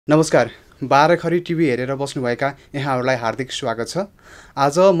नमस्कार। बाह्रखरी टिभी हेरेर बस्नुभएका यहाँहरूलाई हार्दिक स्वागत छ।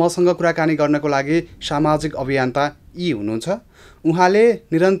 आज मसँग कुराकानी गर्नको लागि सामाजिक अभियन्ता यी हुनुहुन्छ। उहाँले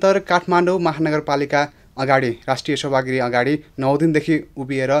निरन्तर काठमाडौँ महानगरपालिका अगाडि राष्ट्रिय सभागृह अगाडि 9 दिनदेखि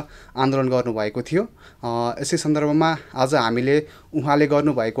उभिएर आन्दोलन गर्नुभएको थियो। यसै सन्दर्भमा आज हामीले उहाँले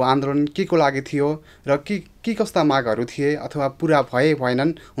गर्नुभएको आन्दोलन के को लागि थियो र के कस्ता मागहरू थिए अथवा पुरा भए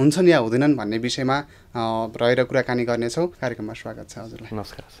भएनन्, हुन्छन् या हुँदैनन् भन्ने विषयमा रहेर कुराकानी गर्नेछौँ। कार्यक्रममा स्वागत छ हजुरलाई।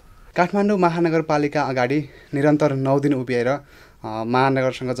 नमस्कार। काठमाडौँ महानगरपालिका अगाडि निरन्तर 9 दिन उभिएर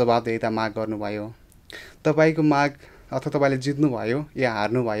महानगरसँग जवाबदेहिता माग गर्नुभयो। तपाईँको माग अथवा तपाईँले जित्नुभयो या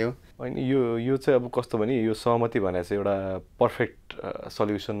हार्नुभयो? होइन, यो चाहिँ अब कस्तो भने यो सहमति भने चाहिँ एउटा पर्फेक्ट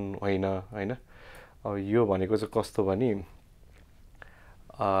सल्युसन होइन होइन। अब यो भनेको चाहिँ कस्तो भने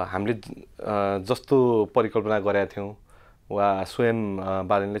हामीले जस्तो परिकल्पना गरेका थियौँ वा स्वयं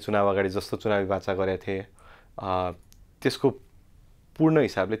बालनले चुनाव अगाडि जस्तो चुनावी वाचा गरेका थिए त्यसको पूर्ण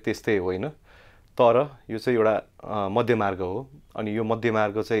हिसाबले त्यस्तै होइन। तर यो चाहिँ एउटा मध्यमार्ग हो। अनि यो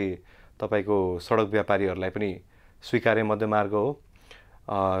मध्यमार्ग चाहिँ तपाईँको सडक व्यापारीहरूलाई पनि स्वीकार्य मध्यमार्ग हो।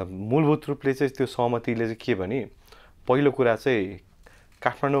 मूलभूत रूपले चाहिँ त्यो सहमतिले चाहिँ के भने, पहिलो कुरा चाहिँ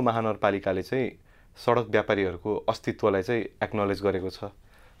काठमाडौँ महानगरपालिकाले चाहिँ सडक व्यापारीहरूको अस्तित्वलाई चाहिँ एक्नोलेज गरेको छ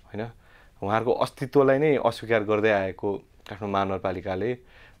होइन। उहाँहरूको अस्तित्वलाई नै अस्वीकार गर्दै आएको काठमाडौँ महानगरपालिकाले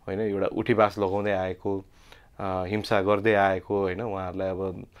होइन, एउटा उठीबास लगाउँदै आएको, हिंसा गर्दै आएको होइन। उहाँहरूलाई अब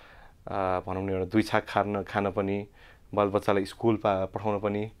भनौँ न एउटा दुई छाक खान पनि, बालबच्चालाई स्कुल पठाउन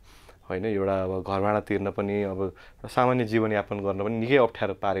पनि होइन, एउटा अब घर भाडा तिर्न पनि, अब सामान्य जीवनयापन गर्न पनि निकै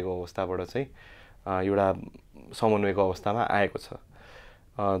अप्ठ्यारो पारेको अवस्थाबाट चाहिँ एउटा समन्वयको अवस्थामा आएको छ।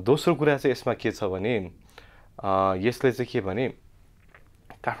 दोस्रो कुरा चाहिँ यसमा के छ भने यसले चाहिँ के भने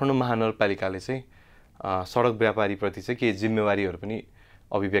काठमाडौँ महानगरपालिकाले चाहिँ सडक व्यापारीप्रति चाहिँ केही जिम्मेवारीहरू पनि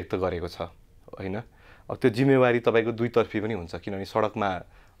अभिव्यक्त गरेको छ होइन। अब त्यो जिम्मेवारी तपाईँको दुईतर्फी पनि हुन्छ, किनभने सडकमा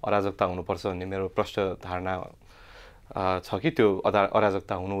अराजकता हुनुपर्छ भन्ने मेरो प्रष्ट धारणा छ कि त्यो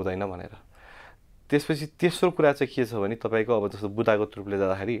अराजकता हुनु हुँदैन भनेर। त्यसपछि तेस्रो कुरा चाहिँ के छ भने तपाईँको अब जस्तो बुदागत रूपले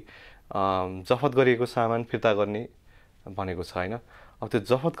जाँदाखेरि जफत गरिएको सामान फिर्ता गर्ने भनेको छ होइन। अब त्यो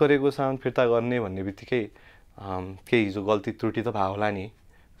जफत गरेको सामान फिर्ता गर्ने भन्ने बित्तिकै केही हिजो गल्ती त्रुटि त भयो होला नि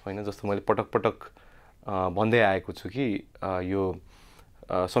होइन। जस्तो मैले पटक पटक भन्दै आएको छु कि यो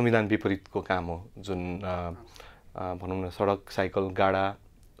संविधान विपरीतको काम हो। जुन भनौँ न सडक, साइकल, गाडा,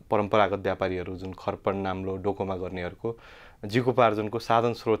 परम्परागत व्यापारीहरू जुन खरपन, नाम्लो, डोकोमा गर्नेहरूको जीविकोपार्जनको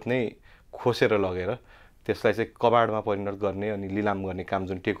साधन स्रोत नै खोसेर लगेर त्यसलाई चाहिँ कबाडमा परिणत गर्ने अनि लिलाम गर्ने काम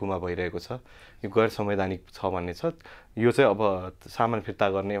जुन टेकुमा भइरहेको छ, यो गैर संवैधानिक छ भन्ने छ। यो चाहिँ अब सामान फिर्ता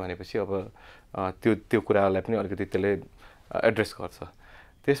गर्ने भनेपछि अब त्यो कुरालाई पनि अलिकति त्यसले एड्रेस गर्छ।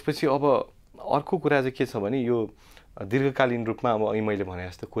 त्यसपछि अब अर्को कुरा चाहिँ के छ भने यो दीर्घकालीन रूपमा अब अहिले मैले भने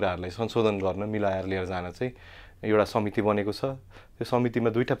जस्तो कुराहरूलाई संशोधन गर्न, मिलाएर लिएर जान चाहिँ एउटा समिति बनेको छ। त्यो समितिमा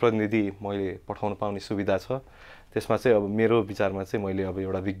दुईवटा प्रतिनिधि मैले पठाउन पाउने सुविधा छ। त्यसमा चाहिँ अब मेरो विचारमा चाहिँ मैले अब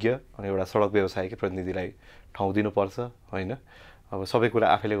एउटा विज्ञ अनि एउटा सडक व्यवसायकै प्रतिनिधिलाई ठाउँ दिनुपर्छ होइन। अब सबै कुरा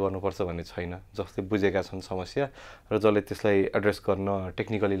आफैले गर्नुपर्छ भन्ने छैन। जसले बुझेका छन् समस्या र जसले त्यसलाई एड्रेस गर्न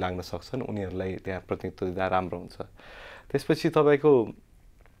टेक्निकली लाग्न सक्छन् उनीहरूलाई त्यहाँ प्रतिनिधित्व दिँदा राम्रो हुन्छ। त्यसपछि तपाईँको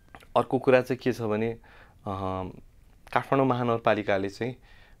अर्को कुरा चाहिँ के छ भने काठमाडौँ महानगरपालिकाले चाहिँ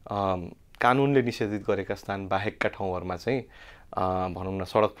कानुनले निषेधित गरेका स्थान बाहेकका ठाउँहरूमा चाहिँ भनौँ न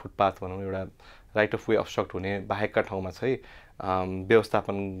सडक, फुटपाथ भनौँ, एउटा राइट अफ वे अब्स्ट्रक्ट हुने बाहेकका ठाउँमा चाहिँ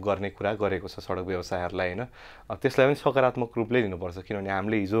व्यवस्थापन गर्ने कुरा गरेको छ सडक व्यवसायहरूलाई होइन। अब त्यसलाई पनि सकारात्मक रूपले लिनुपर्छ, किनभने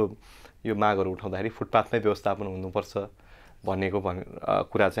हामीले हिजो यो मागहरू उठाउँदाखेरि फुटपाथमै व्यवस्थापन हुनुपर्छ भनेको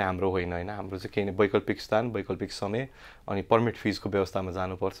कुरा चाहिँ हाम्रो होइन होइन। हाम्रो चाहिँ केही वैकल्पिक स्थान, वैकल्पिक समय अनि पर्मिट फिजको व्यवस्थामा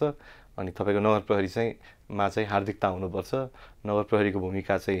जानुपर्छ। अनि तपाईँको नगर प्रहरी चाहिँ हार्दिकता हुनुपर्छ। नगर प्रहरीको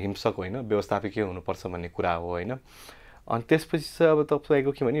भूमिका चाहिँ हिंसक होइन, व्यवस्थापकीय हुनुपर्छ भन्ने कुरा हो होइन। अनि त्यसपछि चाहिँ अब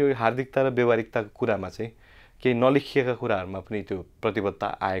तपाईँको के भने यो हार्दिकता र व्यवहारिकताको कुरामा चाहिँ केही नलेखिएका कुराहरूमा पनि त्यो प्रतिबद्धता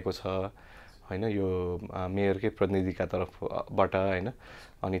आएको छ होइन, यो मेयरकै प्रतिनिधिका तर्फबाट होइन।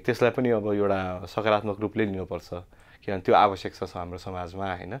 अनि त्यसलाई पनि अब एउटा सकारात्मक रूपले लिनुपर्छ, किनभने त्यो आवश्यक छ हाम्रो समाजमा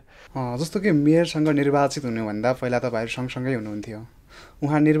होइन। जस्तो कि मेयरसँग निर्वाचित हुनुभन्दा पहिला तपाईँहरू सँगसँगै हुनुहुन्थ्यो।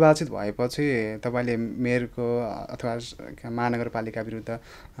 उहाँ निर्वाचित भएपछि तपाईँले मेयरको अथवा महानगरपालिका विरुद्ध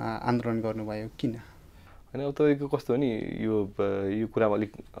आन्दोलन गर्नुभयो, किन? होइन, अब तपाईँको कस्तो भने यो कुरामा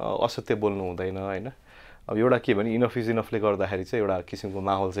अलिक असत्य बोल्नु हुँदैन होइन। अब एउटा के भने इनफ इज इनफले गर्दाखेरि चाहिँ एउटा किसिमको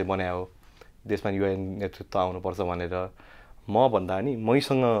माहौल चाहिँ बनायो हो, देशमा युवा नेतृत्व आउनुपर्छ भनेर। म भन्दा नि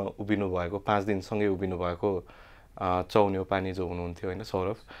मैसँग उभिनु भएको 5 दिनसँगै उभिनु भएको चौन्यो पानी जो हुनुहुन्थ्यो होइन,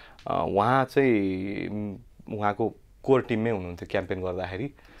 सौरभ, उहाँ चाहिँ उहाँको कोर टिममै हुनुहुन्थ्यो क्याम्पेन गर्दाखेरि।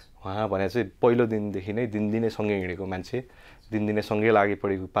 उहाँ भने चाहिँ पहिलो दिनदेखि नै दिनदिनै सँगै हिँडेको मान्छे, दिनदिनै सँगै लागि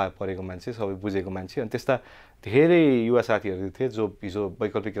परेको मान्छे, सबै बुझेको मान्छे। अनि त्यस्ता धेरै युवा साथीहरू थिए जो हिजो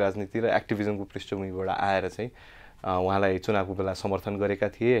वैकल्पिक राजनीति र एक्टिभिजमको पृष्ठभूमिबाट आएर चाहिँ उहाँलाई चुनावको बेला समर्थन गरेका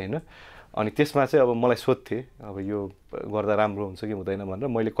थिए होइन। अनि त्यसमा चाहिँ अब मलाई सोध्थे अब यो गर्दा राम्रो हुन्छ कि हुँदैन भनेर।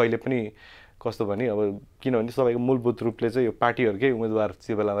 मैले कहिले पनि कस्तो भने अब किनभने तपाईँको मूलभूत रूपले चाहिँ यो पार्टीहरूकै उम्मेदवार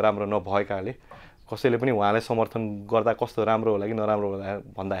त्यो बेलामा राम्रो नभएकाले कसैले पनि उहाँलाई समर्थन गर्दा कस्तो राम्रो होला कि नराम्रो होला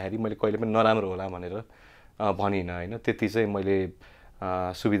भन्दाखेरि मैले कहिले पनि नराम्रो होला भनेर भनिनँ होइन। त्यति चाहिँ मैले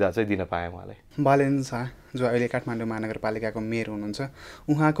सुविधा चाहिँ दिन पाएँ उहाँलाई। बालेन शाह जो अहिले काठमाडौँ महानगरपालिकाको मेयर हुनुहुन्छ,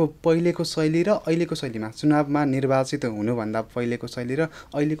 उहाँको पहिलेको शैली र अहिलेको शैलीमा, चुनावमा निर्वाचित हुनुभन्दा पहिलेको शैली र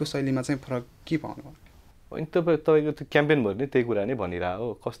अहिलेको शैलीमा चाहिँ फरक के पाउनु? होइन तपाईँको त्यो क्याम्पेनभरि नै त्यही कुरा नै भनिरह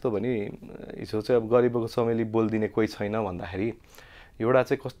हो। कस्तो भने हिजो चाहिँ अब गरिबको चमेली बोलिदिने कोही छैन भन्दाखेरि एउटा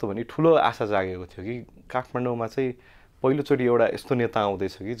चाहिँ कस्तो भने ठुलो आशा जागेको थियो कि काठमाडौँमा चाहिँ पहिलोचोटि एउटा यस्तो नेता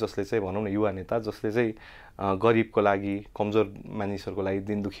आउँदैछ कि जसले चाहिँ भनौँ न युवा नेता जसले चाहिँ गरिबको लागि, कमजोर मानिसहरूको लागि,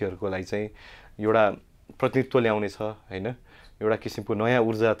 दिन दुखीहरूको लागि चाहिँ एउटा प्रतिनिधित्व ल्याउनेछ होइन। एउटा किसिमको नयाँ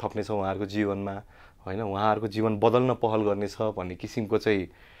ऊर्जा थप्नेछ उहाँहरूको जीवनमा होइन, उहाँहरूको जीवन बदल्न पहल गर्नेछ भन्ने किसिमको चाहिँ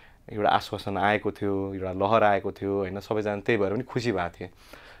एउटा आश्वासन आएको थियो, एउटा लहर आएको थियो होइन। सबैजना त्यही भएर पनि खुसी भएको थिए।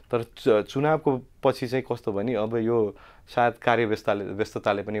 तर चुनावको पछि चाहिँ कस्तो भने अब यो सायद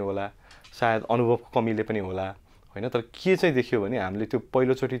व्यस्तताले पनि होला, सायद अनुभवको कमीले पनि होला होइन। तर के चाहिँ देखियो भने हामीले त्यो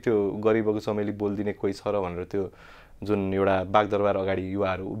पहिलोचोटि त्यो गरिबको चमेली बोलिदिने कोही छ र भनेर त्यो जुन एउटा बागदरबार अगाडि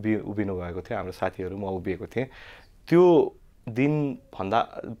युवाहरू उभिनु भएको थियो, हाम्रो साथीहरू, म उभिएको थिएँ, त्यो दिनभन्दा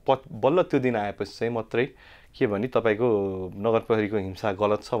बल्ल त्यो दिन आएपछि चाहिँ मात्रै के भने तपाईँको नगर प्रहरीको हिंसा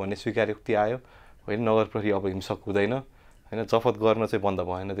गलत छ भन्ने स्वीकारोक्ति आयो होइन। नगर प्रहरी अब हिंसक हुँदैन होइन, जफत गर्न चाहिँ बन्द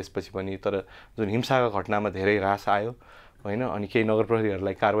भएन त्यसपछि पनि। तर जुन हिंसाका घटनामा धेरै ह्रास आयो होइन। अनि केही नगर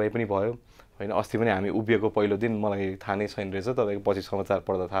प्रहरीहरूलाई कारवाही पनि भयो होइन। अस्ति पनि हामी उभिएको पहिलो दिन मलाई थाहा नै छैन रहेछ, तपाईँको पछि समाचार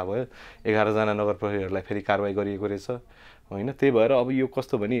पढ्दा थाहा भयो 11जना नगर प्रहरीहरूलाई फेरि कारवाही गरिएको रहेछ होइन। त्यही भएर अब यो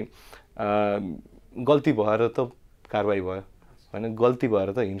कस्तो भने गल्ती भएर त कारवाही भयो होइन, गल्ती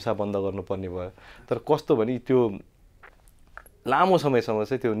भएर त हिंसा बन्द गर्नुपर्ने भयो। तर कस्तो भने त्यो लामो समयसम्म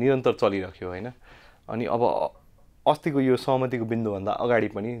चाहिँ त्यो निरन्तर चलिरह्यो होइन। अनि अब अस्तिको यो सहमतिको बिन्दुभन्दा अगाडि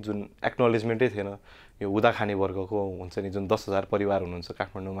पनि जुन एक्नोलेजमेन्टै थिएन, यो हुँदा खाने वर्गको हुन्छ नि, जुन 10,000 परिवार हुनुहुन्छ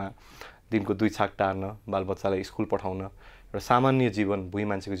काठमाडौँमा, दिनको 2 छाक टार्न, बालबच्चालाई स्कुल पठाउन, एउटा सामान्य जीवन, भुइँ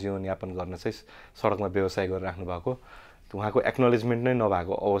मान्छेको जीवनयापन गर्न चाहिँ सडकमा व्यवसाय गरेर राख्नु भएको, उहाँको एक्नोलेजमेन्ट नै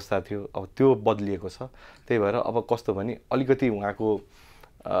नभएको अवस्था थियो। अब त्यो बदलिएको छ। त्यही भएर अब कस्तो भने अलिकति उहाँको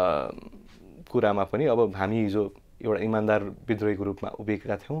कुरामा पनि अब हामी हिजो एउटा इमान्दार विद्रोहीको रूपमा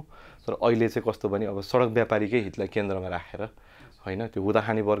उभिएका थियौँ, तर अहिले चाहिँ कस्तो भने अब सडक व्यापारीकै हितलाई केन्द्रमा राखेर होइन, त्यो हुँदा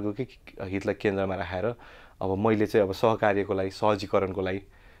खाने वर्गकै हितलाई केन्द्रमा राखेर अब मैले चाहिँ अब सहकार्यको लागि, सहजीकरणको लागि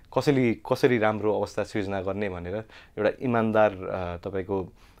कसरी राम्रो अवस्था सृजना गर्ने भनेर एउटा इमान्दार तपाईँको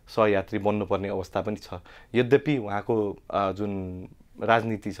सहयात्री बन्नुपर्ने अवस्था पनि छ। यद्यपि उहाँको जुन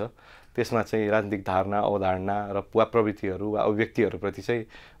राजनीति छ त्यसमा चाहिँ राजनीतिक धारणा, अवधारणा र प्रवृत्तिहरू वा अभिव्यक्तिहरूप्रति चाहिँ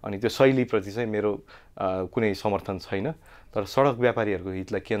अनि त्यो शैलीप्रति चाहिँ मेरो कुनै समर्थन छैन। तर सडक व्यापारीहरूको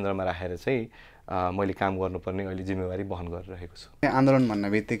हितलाई केन्द्रमा राखेर चाहिँ मैले काम गर्नुपर्ने अहिले जिम्मेवारी वहन गरिरहेको छु। आन्दोलन भन्ने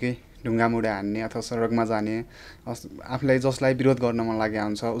बित्तिकै ढुङ्गामुढा हान्ने अथवा सडकमा जाने, आफूलाई जसलाई विरोध गर्न मन लागेको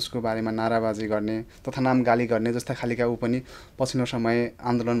हुन्छ उसको बारेमा नाराबाजी गर्ने, तथा नाम गाली गर्ने जस्ता खालिका ऊ पनि पछिल्लो समय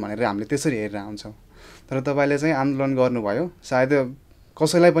आन्दोलन भनेर हामीले त्यसरी हेरेर आउँछौँ। तर तपाईँले चाहिँ आन्दोलन गर्नुभयो, सायद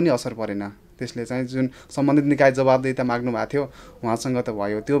कसैलाई पनि असर परेन, त्यसले चाहिँ जुन सम्बन्धित निकाय जवाबदेहिता माग्नु भएको थियो उहाँसँग त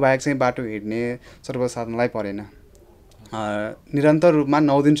भयो, त्यो बाहेक चाहिँ बाटो हिँड्ने सर्वसाधारणलाई परेन। निरन्तर रूपमा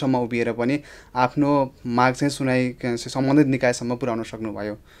 9 दिनसम्म उभिएर पनि आफ्नो माग चाहिँ सम्बन्धित निकायसम्म पुर्याउन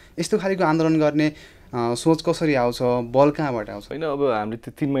सक्नुभयो। यस्तो खालको आन्दोलन गर्ने सोच कसरी आउँछ, बल कहाँबाट आउँछ? होइन, अब हामीले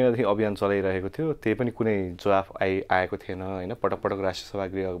त्यो 3 महिनादेखि अभियान चलाइरहेको थियो, त्यही पनि कुनै जवाफ आएको थिएन होइन। पटक राष्ट्रिय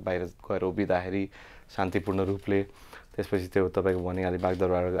सभागृह बाहिर गएर उभिँदाखेरि शान्तिपूर्ण रूपले, त्यसपछि त्यो तपाईँको भनिहाले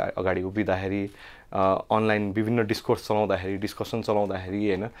बागदरबार अगाडि उभिँदाखेरि, अनलाइन विभिन्न डिस्कसन चलाउँदाखेरि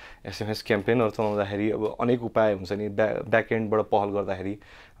होइन, SMS क्याम्पेनहरू चलाउँदाखेरि अब अनेक उपाय हुन्छ नि, ब्याकएन्डबाट पहल गर्दाखेरि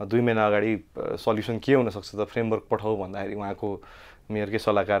 2 महिना अगाडि सल्युसन के हुनसक्छ त, फ्रेमवर्क पठाऊ भन्दाखेरि उहाँको मेयरकै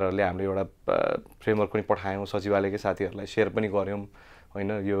सल्लाहकारहरूले हामीले एउटा फ्रेमवर्क पनि पठायौँ, सचिवालयकै साथीहरूलाई सेयर पनि गऱ्यौँ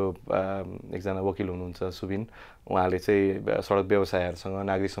होइन। यो एकजना वकिल हुनुहुन्छ सुबिन, उहाँले चाहिँ सडक व्यवसायहरूसँग,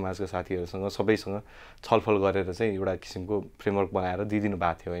 नागरिक समाजका साथीहरूसँग सबैसँग छलफल गरेर चाहिँ एउटा किसिमको फ्रेमवर्क बनाएर दिइदिनु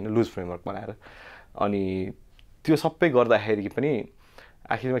भएको थियो होइन, लुज फ्रेमवर्क बनाएर। अनि त्यो सबै गर्दाखेरि पनि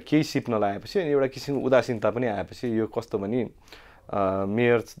आखिरमा केही सिप नलागेपछि अनि एउटा किसिमको उदासीनता पनि आएपछि यो कस्तो भने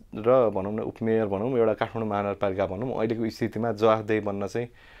मेयर र भनौँ न उपमेयर भनौँ, एउटा काठमाडौँ महानगरपालिका भनौँ, अहिलेको स्थितिमा जवाफदेही बन्न चाहिँ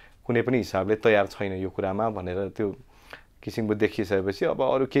कुनै पनि हिसाबले तयार छैन यो कुरामा भनेर त्यो किसिमको देखिसकेपछि अब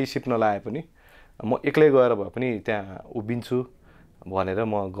अरू केही सिप नलाए पनि म एक्लै गएर भए पनि त्यहाँ उभिन्छु भनेर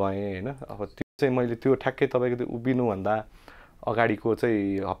म गएँ होइन। अब त्यो चाहिँ मैले त्यो ठ्याक्कै तपाईँको त्यो उभिनुभन्दा अगाडिको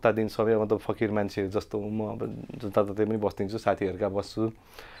चाहिँ हप्ता दिन सबै मतलब फकिर मान्छे जस्तो म अब जताततै पनि बस्दिन्छु, साथीहरूका बस्छु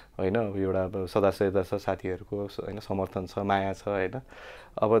होइन। अब एउटा अब सदाशयता छ साथीहरूको होइन, समर्थन छ, माया छ होइन।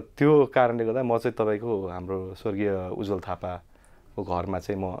 अब त्यो कारणले गर्दा म चाहिँ तपाईँको हाम्रो स्वर्गीय उज्जवल थापाको घरमा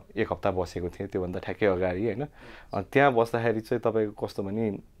चाहिँ म 1 हप्ता बसेको थिएँ त्योभन्दा ठ्याक्कै अगाडि होइन। त्यहाँ बस्दाखेरि चाहिँ तपाईँको कस्तो भने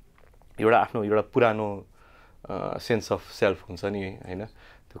एउटा आफ्नो एउटा पुरानो सेन्स अफ सेल्फ हुन्छ नि होइन।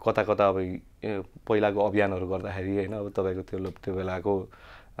 त्यो कता कता अब पहिलाको अभियानहरू गर्दाखेरि होइन, अब तपाईँको त्यो बेलाको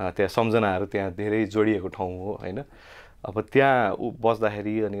त्यहाँ सम्झनाहरू त्यहाँ धेरै जोडिएको ठाउँ हो होइन। अब त्यहाँ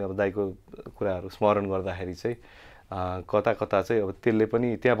बस्दाखेरि अनि अब दाइको कुराहरू स्मरण गर्दाखेरि चाहिँ कता कता चाहिँ अब त्यसले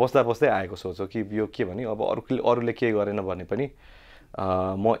पनि त्यहाँ बस्दा बस्दै आएको सोच हो कि यो के भने अब अरूले के गरेन भने पनि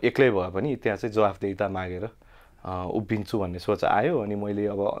म एक्लै भए पनि त्यहाँ चाहिँ जवाफदेहिता मागेर उभिन्छु भन्ने सोच आयो। अनि मैले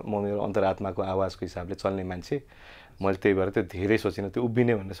अब म मेरो अन्तरात्माको आवाजको हिसाबले चल्ने मान्छे, मैले त्यही भएर त्यो धेरै सोचिनँ। त्यो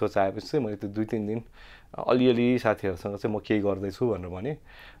उभिने भन्ने सोच आएपछि चाहिँ मैले त्यो 2-3 दिन अलिअलि साथीहरूसँग चाहिँ म केही गर्दैछु भनेर भने।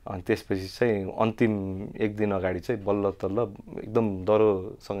 अनि त्यसपछि चाहिँ अन्तिम 1 दिन अगाडि चाहिँ बल्ल तल्ल एकदम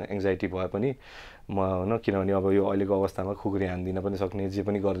डह्रोसँग एङ्जाइटी भए पनि म होइन, किनभने अब यो अहिलेको अवस्थामा खुकुरी हान्दिन पनि सक्ने, जे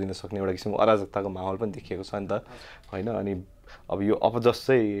पनि गरिदिन सक्ने एउटा किसिमको अराजकताको माहौल पनि देखिएको छ नि त होइन। अनि अब यो अपजस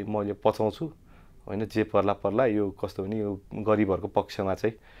चाहिँ मैले पचाउँछु होइन, जे पर्ला पर्ला। यो कस्तो भने यो गरिबहरूको पक्षमा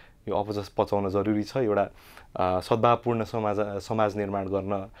चाहिँ यो अपजस पचाउन जरुरी छ। एउटा सद्भावपूर्ण समाज निर्माण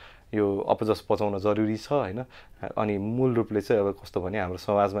गर्न यो अपजस पचाउन जरुरी छ होइन। अनि मूल रूपले चाहिँ अब कस्तो भने हाम्रो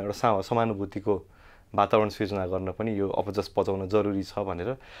समाजमा एउटा समानुभूतिको वातावरण सिर्जना गर्न पनि यो अपजस पचाउन जरुरी छ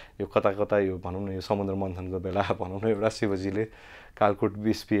भनेर यो कता कता यो भनौँ न यो समुद्र मन्थनको बेला भनौँ न एउटा शिवजीले कालकुट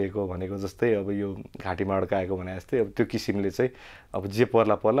विष पिएको भनेको जस्तै अब यो घाँटीमा अड्काएको भने जस्तै अब त्यो किसिमले चाहिँ अब जे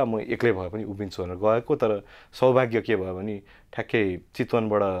पर्ला पर्ला म एक्लै भए पनि उभिन्छु भनेर गएको। तर सौभाग्य के भयो भने ठ्याक्कै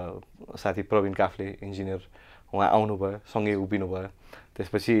चितवनबाट साथी प्रवीण काफ्ले इन्जिनियर उहाँ आउनुभयो, सँगै उभिनु भयो।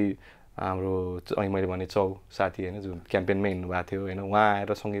 त्यसपछि हाम्रो अहिले मैले भने चौ साथी होइन जुन क्याम्पेनमै हिँड्नुभएको थियो होइन, उहाँ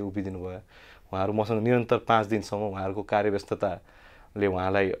आएर सँगै उभिदिनु भयो। उहाँहरू मसँग निरन्तर 5 दिनसम्म उहाँहरूको कार्यव्यस्तताले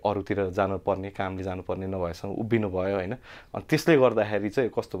उहाँलाई अरूतिर जानुपर्ने, कामले जानुपर्ने नभएसँग उभिनु भयो होइन। अनि त्यसले गर्दाखेरि चाहिँ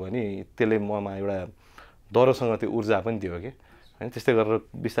कस्तो भने त्यसले ममा एउटा डह्रोसँग त्यो ऊर्जा पनि दियो कि होइन। त्यस्तै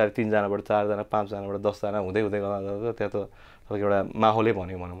गरेर बिस्तारै 3 जनाबाट 4 जना 5 जनाबाट 10 जना हुँदै हुँदै गर्दा त्यहाँ त तपाईँको एउटा माहौलै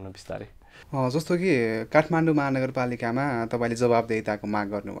भन्यो भनौँ न बिस्तारै। जस्तो कि काठमाडौँ महानगरपालिकामा तपाईँले जवाबदेहिताको माग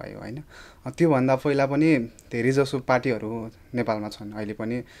गर्नुभयो होइन। त्योभन्दा पहिला पनि धेरैजसो पार्टीहरू नेपालमा छन् अहिले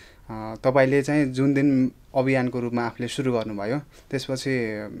पनि। तपाईँले चाहिँ जुन दिन अभियानको रूपमा आफूले सुरु गर्नुभयो त्यसपछि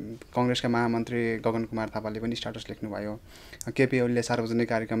कङ्ग्रेसका महामन्त्री गगन कुमार थापाले पनि स्ट्याटस लेख्नुभयो, केपी ओलीले सार्वजनिक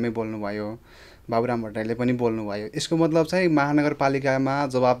कार्यक्रममै बोल्नुभयो, बाबुराम भट्टराईले पनि बोल्नुभयो। यसको मतलब चाहिँ महानगरपालिकामा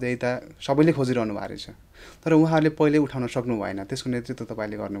जवाबदेहिता सबैले खोजिरहनु भएको रहेछ, तर उहाँहरूले पहिले उठाउन सक्नु भएन। त्यसको नेतृत्व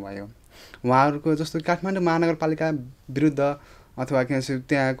तपाईँले गर्नुभयो। उहाँहरूको जस्तो काठमाडौँ महानगरपालिका विरुद्ध अथवा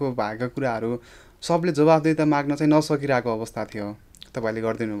त्यहाँको भएका कुराहरू सबले जवाबदेहिता माग्न चाहिँ नसकिरहेको अवस्था थियो, तपाईँले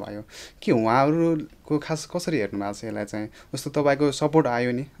गरिदिनु भयो। के उहाँहरूको खास कसरी हेर्नु भएको छ यसलाई चाहिँ? जस्तो तपाईँको सपोर्ट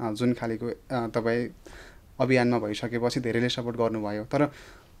आयो नि जुन खालेको तपाईँ अभियानमा भइसकेपछि धेरैले सपोर्ट गर्नुभयो, तर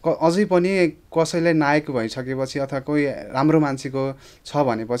अझै पनि कसैलाई नायक भइसकेपछि अथवा कोही राम्रो मान्छेको छ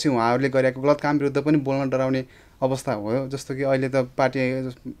भनेपछि उहाँहरूले गरेको गलत काम विरुद्ध पनि बोल्न डराउने अवस्था हो। जस्तो कि अहिले त पार्टी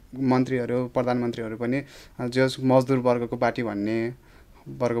मन्त्रीहरू प्रधानमन्त्रीहरू पनि जस मजदुर वर्गको पार्टी भन्ने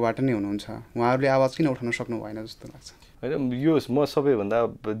वर्गबाट नै हुनुहुन्छ। उहाँहरूले आवाज किन उठाउन सक्नु भएन जस्तो लाग्छ? होइन, यो म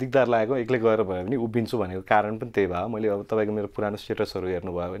सबैभन्दा दिगदार लागेको एक्लै गएर भयो भने उभिन्छु भनेको कारण पनि त्यही भयो। मैले अब तपाईँको मेरो पुरानो स्टेटसहरू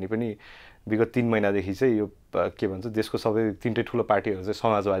हेर्नुभयो भने पनि विगत 3 महिनादेखि चाहिँ यो के भन्छ देशको सबै 3टै ठुलो पार्टीहरू चाहिँ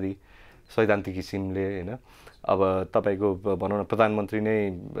समाजवादी सैद्धान्तिक किसिमले होइन। अब तपाईँको भनौँ न प्रधानमन्त्री नै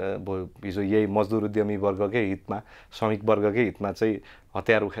हिजो यही मजदुर उद्यमी वर्गकै हितमा, श्रमिक वर्गकै हितमा चाहिँ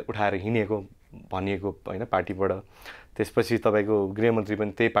हतियार उठाएर हिँडेको भनिएको होइन पार्टीबाट। त्यसपछि तपाईँको गृहमन्त्री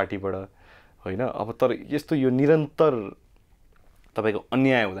पनि त्यही पार्टीबाट होइन। अब तर यस्तो यो निरन्तर तपाईँको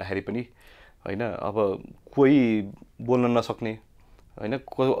अन्याय हुँदाखेरि पनि होइन, अब कोही बोल्न नसक्ने होइन,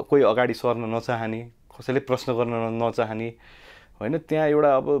 कोही अगाडि सर्न नचाहने, कसैले प्रश्न गर्न नचाहने होइन, त्यहाँ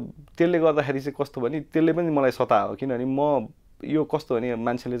एउटा अब त्यसले गर्दाखेरि चाहिँ कस्तो भने त्यसले पनि मलाई सतायो। किनभने म यो कस्तो भने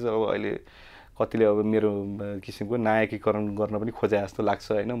मान्छेले चाहिँ अब अहिले कतिले अब मेरो किसिमको नायकीकरण गर्न पनि खोजे जस्तो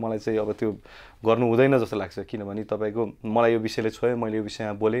लाग्छ होइन। मलाई चाहिँ अब त्यो गर्नु हुँदैन जस्तो लाग्छ, किनभने तपाईँको मलाई यो विषयले छोयो, मैले यो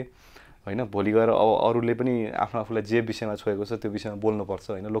विषयमा बोलेँ होइन। भोलि गएर अब अरूले पनि आफ्नो आफूलाई जे विषयमा छोएको छ त्यो विषयमा बोल्नुपर्छ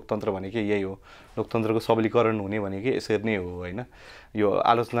होइन। लोकतन्त्र भनेकै यही हो, लोकतन्त्रको सबलीकरण हुने भनेकै यसरी नै हो होइन। यो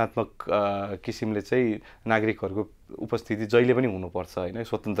आलोचनात्मक किसिमले चाहिँ नागरिकहरूको उपस्थिति जहिले पनि हुनुपर्छ होइन,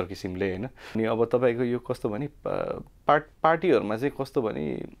 स्वतन्त्र किसिमले होइन। अनि अब तपाईँको यो कस्तो भने पार्टीहरूमा चाहिँ कस्तो भने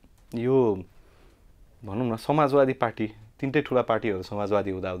यो भनौँ न समाजवादी पार्टी 3टै ठुला पार्टीहरू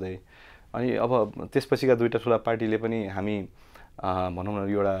समाजवादी हुँदाहुँदै अनि अब त्यसपछिका 2टा ठुला पार्टीले पनि हामी भनौँ न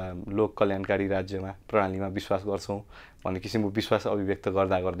एउटा लोक कल्याणकारी राज्यमा प्रणालीमा विश्वास गर्छौँ भन्ने किसिमको विश्वास अभिव्यक्त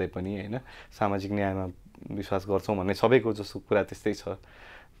गर्दा गर्दै पनि होइन सामाजिक न्यायमा विश्वास गर्छौँ भन्ने सबैको जस्तो कुरा त्यस्तै छ।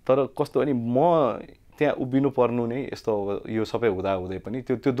 तर कस्तो भने म त्यहाँ उभिनु पर्नु नै यस्तो यो सबै हुँदै पनि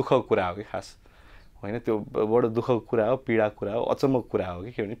त्यो दुःखको कुरा हो कि खास होइन, त्यो बडो दुःखको कुरा हो, पीडाको कुरा हो, अचम्मको कुरा हो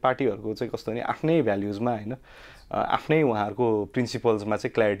कि किनभने पार्टीहरूको चाहिँ कस्तो भने आफ्नै भ्याल्युजमा होइन आफ्नै उहाँहरूको प्रिन्सिपल्समा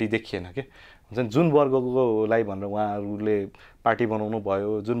चाहिँ क्ल्यारिटी देखिएन कि हुन्छ नि। जुन वर्गकोलाई भनेर उहाँहरूले पार्टी बनाउनु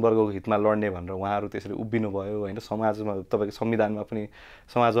भयो, जुन वर्गको हितमा लड्ने भनेर उहाँहरू त्यसरी उभिनु भयो होइन। समाजमा तपाईँको संविधानमा पनि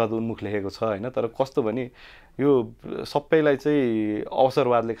समाजवाद उन्मुख लेखेको छ होइन, तर कस्तो भने यो सबैलाई चाहिँ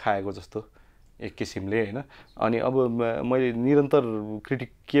अवसरवादले खाएको जस्तो एक किसिमले होइन। अनि अब मैले निरन्तर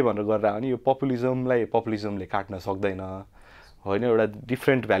क्रिटिक के भनेर गरेर आयो भने यो पपुलिजमले काट्न सक्दैन होइन, एउटा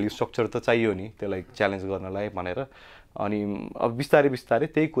डिफ्रेन्ट भ्याल्यु स्ट्रक्चर त चाहियो नि त्यसलाई च्यालेन्ज गर्नलाई भनेर। अनि अब बिस्तारै बिस्तारै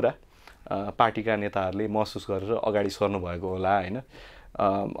त्यही कुरा पार्टीका नेताहरूले महसुस गरेर अगाडि सर्नु भएको होला होइन।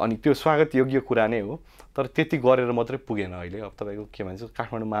 अनि त्यो स्वागत योग्य कुरा नै हो, तर त्यति गरेर मात्रै पुगेन अहिले। अब तपाईँको के भन्छ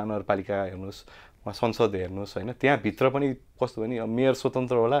काठमाडौँ महानगरपालिका हेर्नुहोस्, संसद हेर्नुहोस् होइन, त्यहाँभित्र पनि कस्तो भने मेयर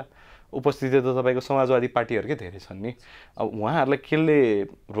स्वतन्त्र होला, उपस्थिति त तपाईँको समाजवादी पार्टीहरूकै धेरै छन् नि। अब उहाँहरूलाई केले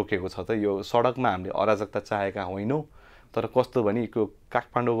रोकेको छ त? यो सडकमा हामीले अराजकता चाहेका होइनौँ, तर कस्तो भने यो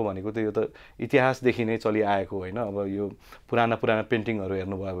काठमाडौँको भनेको त यो त इतिहासदेखि नै चलिआएको होइन। अब यो पुराना पेन्टिङहरू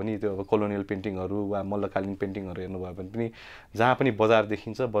हेर्नुभयो भने त्यो अब कोलोनियल पेन्टिङहरू वा मल्लकालीन पेन्टिङहरू हेर्नुभयो भने पनि जहाँ पनि बजार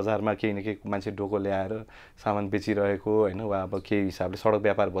देखिन्छ, बजारमा केही न केही मान्छे डोको ल्याएर सामान बेचिरहेको होइन, वा अब केही हिसाबले सडक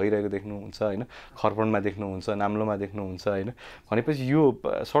व्यापार भइरहेको देख्नुहुन्छ होइन, खरपणमा देख्नुहुन्छ, नाम्लोमा देख्नुहुन्छ होइन। भनेपछि यो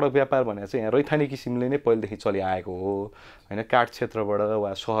सडक व्यापार भनेर चाहिँ यहाँ रैथाने किसिमले नै पहिलेदेखि चलिआएको हो होइन। काठ क्षेत्रबाट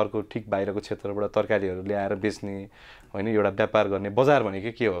वा सहरको ठिक बाहिरको क्षेत्रबाट तरकारीहरू ल्याएर बेच्ने होइन, एउटा व्यापार गर्ने बजार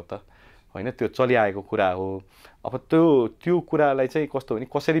भनेको के हो त होइन, त्यो चलिआएको कुरा हो। अब त्यो कुरालाई चाहिँ कस्तो भने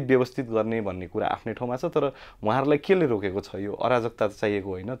कसरी व्यवस्थित गर्ने भन्ने कुरा आफ्नै ठाउँमा छ, तर उहाँहरूलाई केले रोकेको छ? यो अराजकता त चाहिएको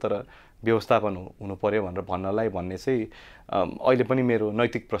होइन, तर व्यवस्थापन हुनु पर्यो भनेर भन्ने चाहिँ अहिले पनि मेरो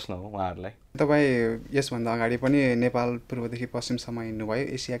नैतिक प्रश्न हो उहाँहरूलाई। तपाईँ यसभन्दा अगाडि पनि नेपाल पूर्वदेखि पश्चिमसम्म हिँड्नुभयो,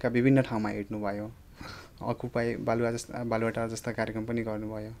 एसियाका विभिन्न ठाउँमा हिँड्नुभयो, अकुपाई बालुवाटार जस्ता कार्यक्रम पनि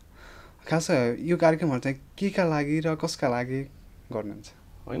गर्नुभयो। खास यो कार्यक्रमहरू चाहिँ केका लागि र कसका लागि गर्नुहुन्छ?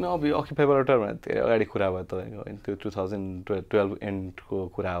 होइन, अब यो अक्युपाई बालुवाटारमा धेरै अगाडि कुरा भयो तपाईँको होइन, त्यो 2012 एन्डको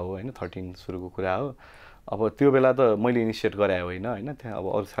कुरा हो होइन, 13 सुरुको कुरा हो। अब त्यो बेला त मैले इनिसिएट गराए होइन, त्यहाँ अब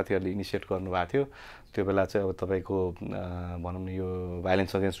अरू साथीहरूले इनिसिएट गर्नुभएको थियो। त्यो बेला चाहिँ अब तपाईँको भनौँ न यो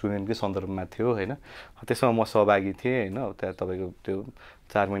भाइलेन्स अगेन्स्ट वुमेनकै सन्दर्भमा थियो होइन। त्यसमा म सहभागी थिएँ होइन। त्यहाँ तपाईँको त्यो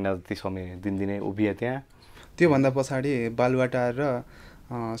 4 महिना जति समय दिनदिनै उभिएँ त्यहाँ। त्योभन्दा पछाडि बालुवाटार र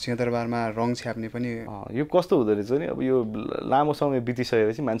सिंहदरबारमा रङ छ्याप्ने पनि यो कस्तो हुँदो रहेछ नि, अब यो लामो समय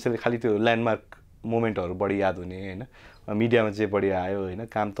बितिसकेपछि मान्छेले खालि त्यो ल्यान्डमार्क मोमेन्टहरू बढी याद हुने होइन, मिडियामा चाहिँ बढी आयो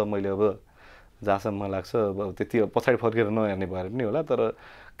होइन। काम त मैले अब जहाँसम्म लाग्छ अब त्यति पछाडि फर्केर नहेर्ने भएर पनि होला, तर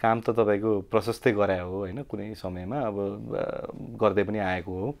काम त तपाईँको प्रशस्तै गरायो हो होइन, कुनै समयमा अब गर्दै पनि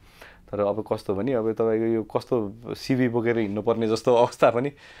आएको हो। तर अब कस्तो भने अब तपाईँको यो कस्तो सिभी बोकेर हिँड्नुपर्ने जस्तो अवस्था पनि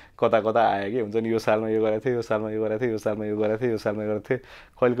कता आयो कि हुन्छ नि। यो सालमा यो गरेको थिएँ, यो सालमा यो गरेको थिएँ, यो सालमा यो गरेको थिएँ, यो सालमा यो गरेको थिएँ।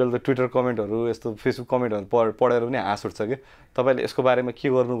 कहिले त ट्विटर कमेन्टहरू यस्तो फेसबुक कमेन्टहरू पढेर पनि हाँस उठ्छ कि तपाईँले यसको बारेमा के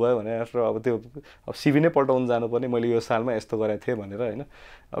गर्नुभयो भनेर। अब त्यो अब सिभी नै पल्टाउनु जानुपर्ने, मैले यो सालमा यस्तो गरेको थिएँ भनेर होइन।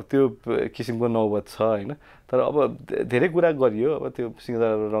 अब त्यो किसिमको नौबत छ होइन। तर अब धेरै कुरा गरियो, अब त्यो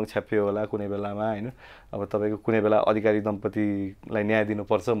सिंहदरबार रङ छ्यापियो होला कुनै बेलामा होइन। अब तपाईँको कुनै बेला अधिकारी दम्पतिलाई न्याय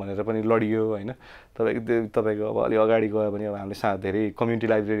दिनुपर्छ भनेर पनि लडियो होइन। तपाईँको अब अलि अगाडि गयो भने अब हामीले धेरै कम्युनिटी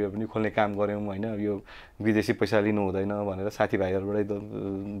लाइब्रेरीहरू पनि खोल्ने काम गऱ्यौँ होइन। यो विदेशी पैसा लिनु हुँदैन भनेर साथीभाइहरूबाटै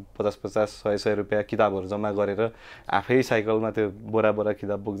 50-50, 100-100 रुपियाँ किताबहरू जम्मा गरेर आफै साइकलमा त्यो बोरा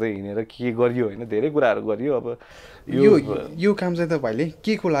किताब बोक्दै हिँडेर के गरियो होइन, धेरै कुराहरू गरियो। अब यो काम चाहिँ तपाईँले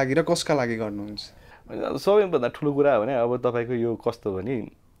के को लागि र कसका लागि गर्नुहुन्छ? सबैभन्दा ठुलो कुरा भने अब तपाईँको यो कस्तो भने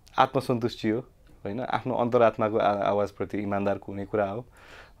आत्मसन्तुष्टि हो होइन, आफ्नो अन्तरात्माको आवाजप्रति इमान्दार हुने कुरा हो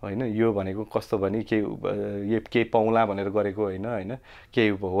होइन। यो भनेको कस्तो भने केही पाउँला भनेर गरेको होइन, केही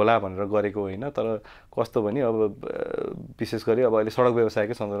होला भनेर गरेको होइन। तर कस्तो भने अब विशेष गरी अब अहिले सडक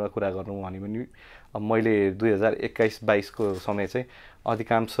व्यवसायकै सन्दर्भमा कुरा गर्नु भन्यो भने अब मैले 2021-22को समय चाहिँ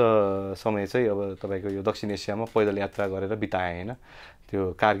अधिकांश समय चाहिँ अब तपाईँको यो दक्षिण एसियामा पैदल यात्रा गरेर बिताएँ होइन।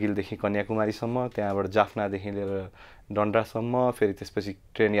 त्यो कारगिलदेखि कन्याकुमारीसम्म, त्यहाँबाट जाफनादेखि लिएर डन्ड्रासम्म, फेरि त्यसपछि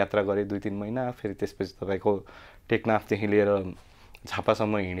ट्रेन यात्रा गरेँ 2-3 महिना, फेरि त्यसपछि तपाईँको टेकनाफदेखि लिएर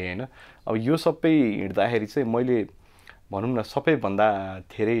झापासम्म हिँडेँ होइन। अब यो सबै हिँड्दाखेरि चाहिँ मैले भनौँ न सबैभन्दा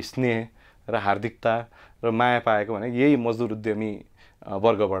धेरै स्नेह र हार्दिकता र माया पाएको भने यही मजदुर उद्यमी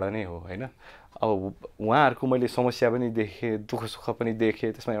वर्गबाट नै हो होइन। अब उहाँहरूको मैले समस्या पनि देखेँ, दुःख सुख पनि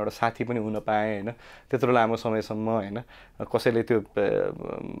देखेँ, त्यसमा एउटा साथी पनि हुन पाएँ होइन, त्यत्रो लामो समयसम्म होइन। कसैले त्यो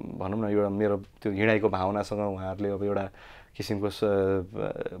भनौँ न एउटा मेरो त्यो हिँडाइको भावनासँग उहाँहरूले अब एउटा किसिमको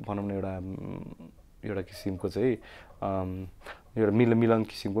भनौँ न एउटा किसिमको चाहिँ एउटा मिलन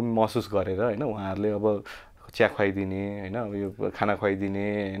किसिमको पनि महसुस गरेर होइन, उहाँहरूले अब चिया खुवाइदिने होइन, अब यो खाना खुवाइदिने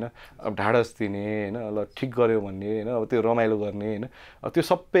होइन, अब ढाडस दिने होइन, ल ठिक गऱ्यो भन्ने होइन, अब त्यो रमाइलो गर्ने होइन, अब त्यो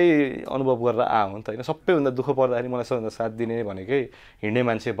सबै अनुभव गरेर आयो नि त होइन। सबैभन्दा दुःख पर्दाखेरि मलाई सबैभन्दा साथ दिने भनेकै हिँड्ने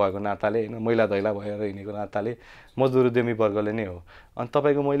मान्छे भएको नाताले होइन, मैला दैला भएर हिँडेको नाताले मजदुर उद्यमी वर्गले नै हो। अनि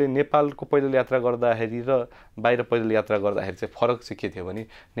तपाईँको मैले नेपालको पैदल यात्रा गर्दाखेरि र बाहिर पैदल यात्रा गर्दाखेरि चाहिँ फरक चाहिँ के थियो भने,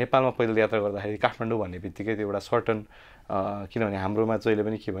 नेपालमा पैदल यात्रा गर्दाखेरि काठमाडौँ भन्ने बित्तिकै त्यो एउटा सर्टन किनभने हाम्रोमा जहिले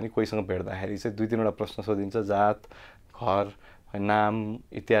पनि के भने कोहीसँग भेट्दाखेरि चाहिँ 2-3वटा प्रश्न सोधिन्छ, जात, घर, नाम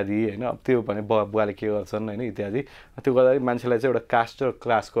इत्यादि होइन। अब त्यो भने बुवाले के गर्छन् होइन इत्यादि, त्यो गर्दाखेरि मान्छेलाई चाहिँ एउटा कास्ट र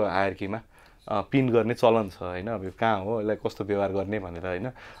क्लासको हायरकीमा पिन गर्ने चलन छ होइन। अब यो कहाँ हो, यसलाई कस्तो व्यवहार गर्ने भनेर होइन।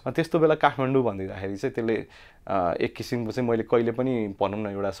 त्यस्तो बेला काठमाडौँ भनिदिँदाखेरि चाहिँ त्यसले एक किसिमको चाहिँ मैले कहिले पनि भनौँ न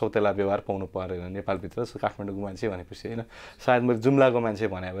एउटा सौतेला व्यवहार पाउनु परेन नेपालभित्र। काठमाडौँको मान्छे भनेपछि होइन, सायद मैले जुम्लाको मान्छे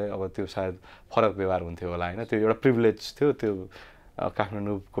भने भए अब त्यो सायद फरक व्यवहार हुन्थ्यो होला होइन। त्यो एउटा प्रिभिलेज थियो, त्यो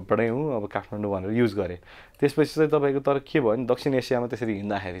काठमाडौँकोबाटै हुँ, अब काठमाडौँ भनेर युज गरेँ। त्यसपछि चाहिँ तपाईँको तर के भयो भने दक्षिण एसियामा त्यसरी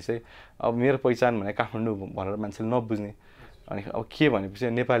हिँड्दाखेरि चाहिँ अब मेरो पहिचान भने काठमाडौँ भनेर मान्छेले नबुझ्ने। अनि अब के भनेपछि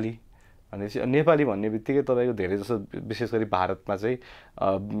नेपाली भनेपछि नेपाली भन्ने बित्तिकै तपाईँको धेरै जसो विशेष गरी भारतमा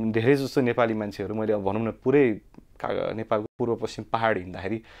चाहिँ धेरै जस्तो नेपाली मान्छेहरू मैले अब भनौँ न पुरै नेपालको पूर्व पश्चिम पहाड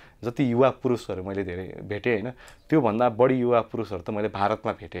हिँड्दाखेरि जति युवा पुरुषहरू मैले धेरै भेटेँ होइन, त्योभन्दा बढी युवा पुरुषहरू त मैले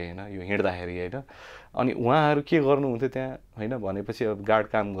भारतमा भेटेँ होइन यो हिँड्दाखेरि होइन। अनि उहाँहरू के गर्नुहुन्थ्यो त्यहाँ होइन भनेपछि अब गार्ड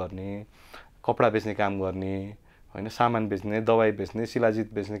काम गर्ने, कपडा बेच्ने काम गर्ने होइन, सामान बेच्ने, दबाई बेच्ने,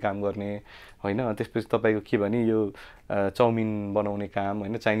 शिलाजित बेच्ने काम गर्ने होइन। त्यसपछि तपाईँको के भने यो चाउमिन बनाउने काम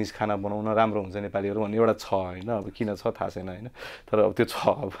होइन, चाइनिज खाना बनाउन राम्रो हुन्छ नेपालीहरू भन्ने एउटा छ होइन। अब किन छ थाहा छैन होइन, तर अब त्यो छ।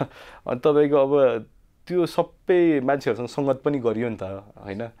 अब अनि तपाईँको अब त्यो सबै मान्छेहरूसँग सङ्गत पनि गरियो नि त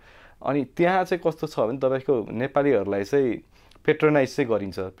होइन। अनि त्यहाँ चाहिँ कस्तो छ भने तपाईँको नेपालीहरूलाई चाहिँ पेट्रोनाइज चाहिँ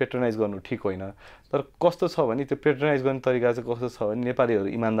गरिन्छ। पेट्रोनाइज गर्नु ठिक होइन, तर कस्तो छ भने त्यो पेट्रोनाइज गर्ने तरिका चाहिँ कस्तो छ भने नेपालीहरू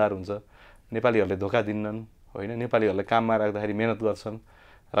इमान्दार हुन्छ, नेपालीहरूले धोका दिन्नन् होइन, नेपालीहरूलाई काममा राख्दाखेरि मेहनत गर्छन्,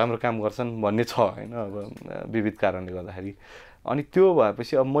 राम्रो काम गर्छन् भन्ने छ होइन। अब विविध कारणले गर्दाखेरि अनि त्यो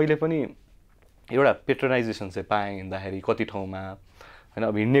भएपछि अब मैले पनि एउटा पेट्रोनाइजेसन चाहिँ पाएँ हिँड्दाखेरि कति ठाउँमा होइन।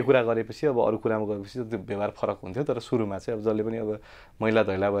 अब हिँड्ने कुरा गरेपछि अब अरू कुरामा गएपछि त्यो व्यवहार फरक हुन्थ्यो, तर सुरुमा चाहिँ अब जसले पनि अब मैला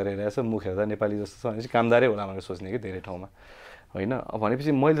धैला भएर रहेछ, मुख हेर्दा नेपाली जस्तो छ भनेपछि कामदारै होला भनेर सोच्ने कि धेरै ठाउँमा होइन। अब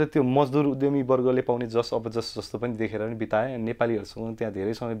भनेपछि मैले त त्यो मजदुर उद्यमी वर्गले पाउने अब जस्तो पनि देखेर पनि बिताएँ, नेपालीहरूसँग त्यहाँ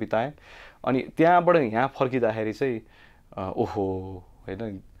धेरै समय बिताएँ। अनि त्यहाँबाट यहाँ फर्किँदाखेरि चाहिँ ओहो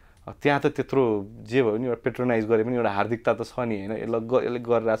होइन, त्यहाँ त त्यत्रो जे भयो नि एउटा पेट्रोनाइज गरे पनि एउटा हार्दिकता त छ नि होइन, यसले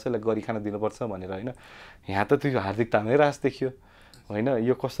गरिरहेको छ, यसलाई गरिखान दिनुपर्छ भनेर होइन। यहाँ त त्यो हार्दिकतामै रास देखियो होइन।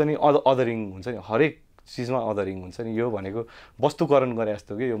 यो कस्तो नि अदरिङ हुन्छ नि, हरेक चिजमा अदरिङ हुन्छ नि। यो भनेको वस्तुकरण गरे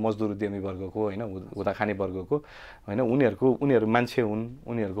जस्तो कि यो मजदुर उद्यमी वर्गको होइन, हुँदा खाने वर्गको होइन। उनीहरू मान्छे हुन्,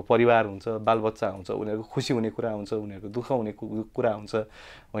 उनीहरूको परिवार हुन्छ, बालबच्चा हुन्छ, उनीहरूको खुसी हुने कुरा हुन्छ, उनीहरूको दुःख हुने कुरा हुन्छ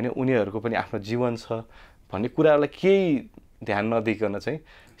होइन, उनीहरूको पनि आफ्नो जीवन छ भन्ने कुराहरूलाई केही ध्यान नदिइकन चाहिँ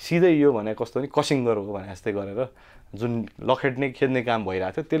सिधै यो भने कस्तो नि कसिङ्गर हो भने जस्तै गरेर जुन लखेट्ने खेद्ने काम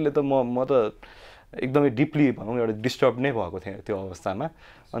भइरहेको थियो, त्यसले त म त एकदमै डिपली भनौँ एउटा डिस्टर्ब नै भएको थिएँ त्यो अवस्थामा।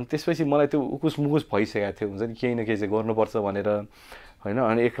 अनि त्यसपछि मलाई त्यो उकुस मुकुस भइसकेको थियो हुन्छ नि, केही न केही चाहिँ गर्नुपर्छ भनेर होइन।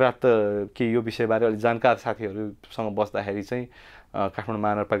 अनि एक रात त के यो विषयबारे अलिक जानकार साथीहरूसँग बस्दाखेरि चाहिँ काठमाडौँ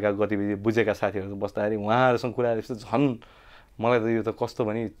महानगरपालिकाको गतिविधि बुझेका साथीहरू बस्दाखेरि उहाँहरूसँग कुरा गरेपछि झन् मलाई त यो त कस्तो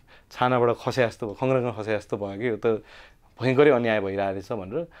भने छानाबाट खसे जस्तो भयो, खङ्ग्रङ खसे जस्तो भयो कि यो त भयङ्करै अन्याय भइरहेको रहेछ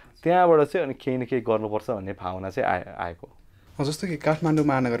भनेर त्यहाँबाट चाहिँ अनि केही न केही गर्नुपर्छ भन्ने भावना चाहिँ आएको। जस्तो कि काठमाडौँ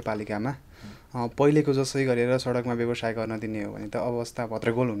महानगरपालिकामा पहिलेको जसै गरेर सडकमा व्यवसाय गर्न दिने हो भने त अवस्था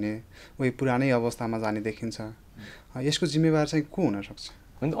भद्रगोल हुने, उही पुरानै अवस्थामा जाने देखिन्छ। यसको जिम्मेवार चाहिँ को हुनसक्छ?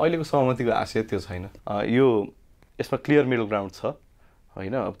 होइन, अहिलेको सहमतिको आशय त्यो छैन। यो यसमा क्लियर मिडल ग्राउन्ड छ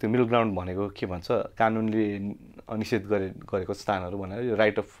होइन। अब त्यो मिडल ग्राउन्ड भनेको के भन्छ, कानुनले निषेध गरेको स्थानहरू भनेर यो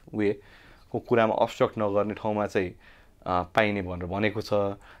राइट अफ वेको कुरामा अब्स्ट्रक्ट नगर्ने ठाउँमा चाहिँ पाइने भनेर भनेको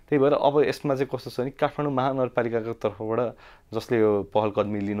छ। त्यही भएर अब यसमा चाहिँ कस्तो छ भने काठमाडौँ महानगरपालिकाको तर्फबाट जसले यो पहल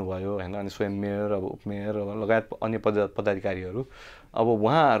कदमी लिनुभयो होइन, अनि स्वयं मेयर अब उपमेयर अब लगायत अन्य पदाधिकारीहरू अब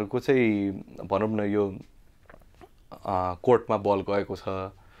उहाँहरूको चाहिँ भनौँ न यो कोर्टमा बल गएको छ।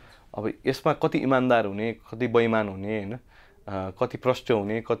 अब यसमा कति इमान्दार हुने, कति बेइमान हुने होइन, कति प्रष्ट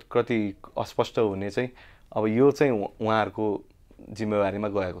हुने, कति अस्पष्ट हुने चाहिँ अब यो चाहिँ उहाँहरूको जिम्मेवारीमा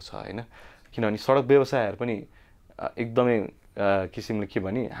गएको छ होइन। किनभने सडक व्यवसायहरू पनि एकदमै किसिमले के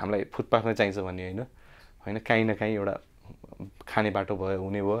भने हामीलाई फुटपाथमै चाहिन्छ भन्ने होइन, काहीँ न काहीँ एउटा खाने बाटो भयो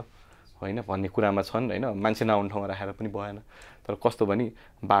हुने भयो होइन भन्ने कुरामा छन् होइन। मान्छे नआउने ठाउँमा राखेर पनि भएन, तर कस्तो भने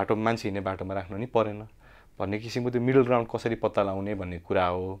बाटो मान्छे हिँड्ने बाटोमा राख्नु नि परेन भन्ने किसिमको त्यो मिडल ग्राउन्ड कसरी पत्ता लगाउने भन्ने कुरा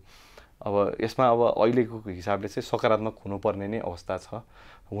हो। अब यसमा अब अहिलेको हिसाबले चाहिँ सकारात्मक हुनुपर्ने नै अवस्था छ,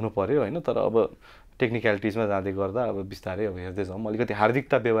 हुनु पर्यो होइन। तर अब टेक्निकलिटिजमा जाँदै गर्दा अब बिस्तारै अब हेर्दै जाउँ, अलिकति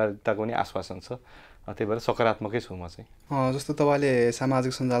हार्दिकता व्यवहारिकताको नि आश्वासन छ, त्यही भएर सकारात्मकै छु म चाहिँ। जस्तो तपाईँले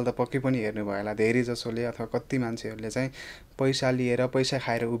सामाजिक सञ्जाल त पक्कै पनि हेर्नुभयो होला, धेरै जसोले अथवा कति मान्छेहरूले चाहिँ पैसा लिएर पैसा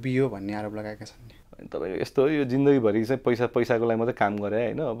खाएर उभियो भन्ने आरोप लगाएका छन् नि। तपाईँको यस्तो हो, यो जिन्दगीभरि चाहिँ पैसाको लागि मात्रै काम गरे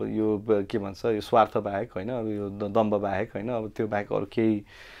होइन। अब यो के भन्छ, यो स्वार्थ बाहेक होइन, अब यो दम्ब बाहेक होइन, अब त्यो बाहेक अरू केही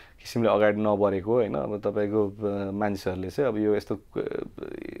किसिमले अगाडि नबढेको होइन। अब तपाईँको मानिसहरूले चाहिँ अब यो यस्तो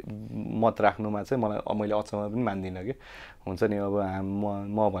मत राख्नुमा चाहिँ मैले अचम्म पनि मान्दिनँ कि। हुन्छ नि अब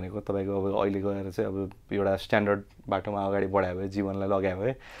म भनेको तपाईँको अब अहिले गएर चाहिँ अब एउटा स्ट्यान्डर्ड बाटोमा अगाडि बढायो भए, जीवनलाई लगायो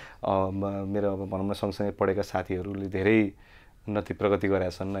भए, मेरो अब भनौँ न सँगसँगै पढेका साथीहरूले धेरै उन्नति प्रगति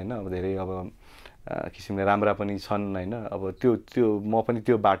गरेका छन् होइन। अब धेरै अब किसिमले राम्रा पनि छन् होइन। अब त्यो म पनि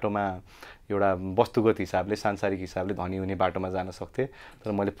त्यो बाटोमा एउटा वस्तुगत हिसाबले सांसारिक हिसाबले धनी हुने बाटोमा जान सक्थेँ, तर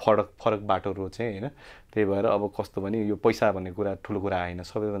मैले फरक बाटो रोचेँ होइन। त्यही भएर अब कस्तो भने यो पैसा भन्ने कुरा ठुलो कुरा होइन,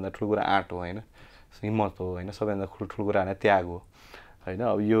 सबैभन्दा ठुलो कुरा आँट हो होइन, हिम्मत हो होइन, सबैभन्दा ठुलो कुरा होइन त्याग हो होइन।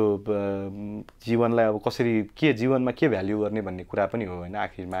 अब यो जीवनलाई अब कसरी जीवनमा के भ्याल्यु गर्ने भन्ने कुरा पनि हो होइन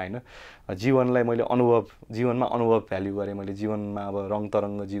आखिरमा होइन। जीवनलाई मैले जीवनमा अनुभव भ्याल्यु गरेँ मैले, जीवनमा अब रङ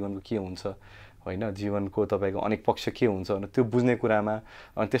तरङ्ग जीवनको के हुन्छ होइन, जीवनको तपाईँको अनेक पक्ष के हुन्छ भने त्यो बुझ्ने कुरामा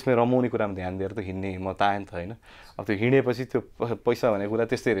अनि त्यसमै रमाउने कुरामा ध्यान दिएर त हिँड्ने हिम्मत आयो नि त होइन। अब त्यो हिँडेपछि त्यो पैसा भन्ने कुरा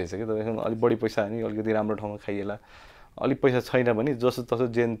त्यस्तै रहेछ कि तपाईँसँग अलिक बढी पैसा भने अलिकति राम्रो ठाउँमा खाइएला, अलिक पैसा छैन भने जसो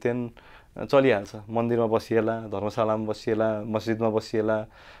तसो जेन तेन चलिहाल्छ, मन्दिरमा बसिएला, धर्मशालामा बसिएला, मस्जिदमा बसिएला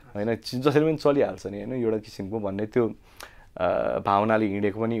होइन, जसरी पनि चलिहाल्छ नि होइन। एउटा किसिमको भन्ने त्यो भावनाले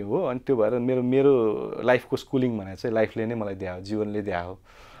हिँडेको पनि हो। अनि त्यो भएर मेरो लाइफको स्कुलिङ भने चाहिँ लाइफले नै मलाई दिएको, जीवनले दिएको।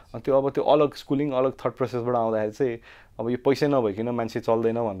 त्यो अब त्यो अलग स्कुलिङ अलग थट प्रोसेसबाट आउँदाखेरि चाहिँ अब यो पैसा नभइकन मान्छे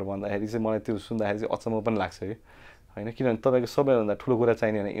चल्दैन भनेर भन्दाखेरि चाहिँ मलाई त्यो सुन्दाखेरि चाहिँ अचम्म पनि लाग्छ कि होइन। किनभने तपाईँको सबैभन्दा ठुलो कुरा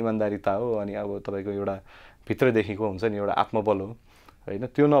चाहिने भने इमान्दारिता हो, अनि अब तपाईँको एउटा भित्रदेखिको हुन्छ नि एउटा आत्मबल हो होइन।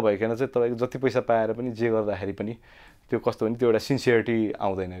 त्यो नभइकन चाहिँ तपाईँको जति पैसा पाएर पनि जे गर्दाखेरि पनि त्यो कस्तो भने त्यो एउटा सिन्सियरिटी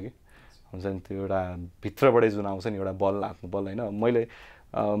आउँदैन कि हुन्छ नि। त्यो एउटा भित्रबाटै जुन आउँछ नि एउटा बल, आत्मबल होइन। मलाई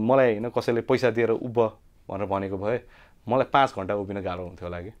होइन कसैले पैसा दिएर उभ भनेर भनेको भए मलाई 5 घन्टा उभिन गाह्रो हुन्थ्यो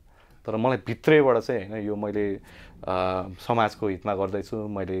होला कि, तर मलाई भित्रैबाट चाहिँ होइन यो मैले समाजको हितमा गर्दैछु,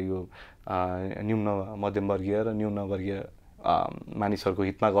 मैले यो निम्न मध्यमवर्गीय र न्यूनवर्गीय मानिसहरूको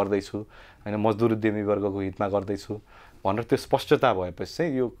हितमा गर्दैछु होइन, मजदुर उद्यमी वर्गको हितमा गर्दैछु भनेर त्यो स्पष्टता भएपछि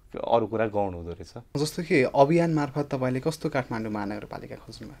चाहिँ यो अरू कुरा गौण हुँदो रहेछ। जस्तो कि अभियान मार्फत तपाईँले कस्तो काठमाडौँ महानगरपालिका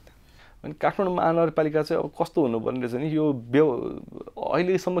खोज्नुभएको थियो? अनि काठमाडौँ महानगरपालिका चाहिँ अब कस्तो हुनुपर्ने रहेछ नि, यो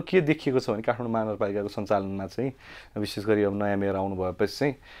अहिलेसम्म के देखिएको छ भने काठमाडौँ महानगरपालिकाको सञ्चालनमा चाहिँ विशेष गरी अब नयाँ मेयर आउनु भएपछि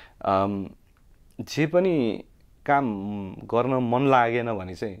चाहिँ जे पनि काम गर्न मन लागेन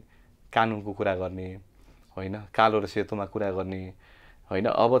भने चाहिँ कानुनको कुरा गर्ने होइन, कालो र सेतोमा कुरा गर्ने होइन।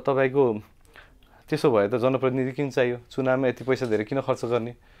 अब तपाईँको त्यसो भए त जनप्रतिनिधि किन चाहियो, चुनावमा यति पैसा धेरै किन खर्च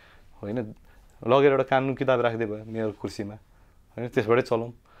गर्ने होइन, लगेर एउटा कानुन किताब राख्दै भयो मेयर कुर्सीमा होइन, त्यसबाटै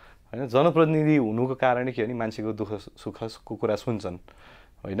चलाउँ होइन। जनप्रतिनिधि हुनुको कारणै के हो नि, मान्छेको दुःख सुखको कुरा सुन्छन्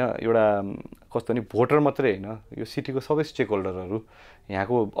होइन। एउटा कस्तो नि भोटर मात्रै होइन, यो सिटीको सबै स्टेक होल्डरहरू,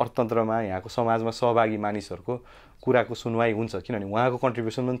 यहाँको अर्थतन्त्रमा यहाँको समाजमा सहभागी मानिसहरूको कुराको सुनवाई हुन्छ, किनभने उहाँको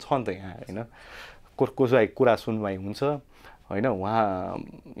कन्ट्रिब्युसन पनि छ नि त यहाँ होइन। कसै कुरा सुनवाई हुन्छ होइन।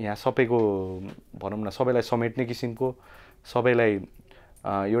 यहाँ सबैको भनौँ न सबैलाई समेट्ने किसिमको, सबैलाई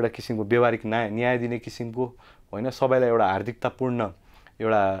एउटा किसिमको व्यवहारिक न्याय दिने किसिमको होइन, सबैलाई एउटा हार्दिकतापूर्ण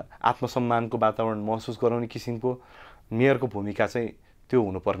एउटा आत्मसम्मानको वातावरण महसुस गराउने किसिमको मेयरको भूमिका चाहिँ त्यो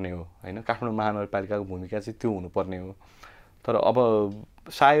हुनुपर्ने हो होइन। काठमाडौँ महानगरपालिकाको भूमिका चाहिँ त्यो हुनुपर्ने हो। तर अब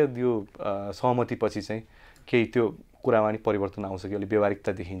सायद यो सहमतिपछि चाहिँ केही त्यो कुरामा नि परिवर्तन आउँछ कि, अलिक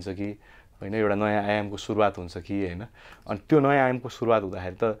व्यवहारिकता देखिन्छ कि होइन, एउटा नयाँ आयामको सुरुवात हुन्छ कि होइन। अनि त्यो नयाँ आयामको सुरुवात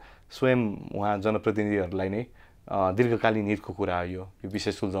हुँदाखेरि त स्वयं उहाँ जनप्रतिनिधिहरूलाई नै दीर्घकालीन हितको कुरा हो यो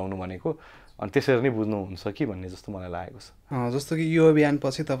विषय सुल्झाउनु भनेको, अनि त्यसरी नै बुझ्नुहुन्छ कि भन्ने जस्तो मलाई लागेको छ। जस्तो कि यो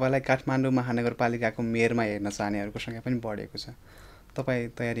अभियानपछि तपाईँलाई काठमाडौँ महानगरपालिकाको मेयरमा हेर्न चाहनेहरूको सङ्ख्या पनि बढेको छ, तपाईँ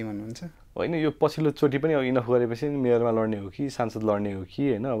तयारीमा हुनुहुन्छ? होइन, यो पछिल्लो चोटि पनि अब इनफ गरेपछि मेयरमा लड्ने हो कि सांसद लड्ने हो कि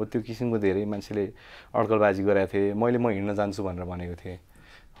होइन। अब त्यो किसिमको धेरै मान्छेले अड्कलबाजी गरेका थिए, मैले म हिँड्न जान्छु भनेर भनेको थिएँ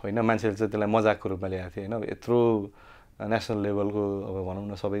होइन। मान्छेले चाहिँ त्यसलाई मजाकको रूपमा ल्याएको थिए होइन। यत्रो नेसनल लेभलको अब भनौँ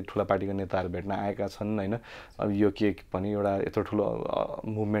न सबै ठुला पार्टीको नेताहरू भेट्न आएका छन् होइन। अब यो के पनि एउटा यत्रो ठुलो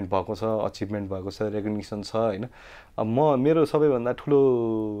मुभमेन्ट भएको छ, अचिभमेन्ट भएको छ, रेकग्निसन छ होइन। अब मेरो सबैभन्दा ठुलो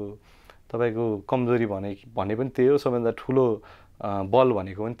तपाईँको कमजोरी भने पनि त्यही हो, सबैभन्दा ठुलो बल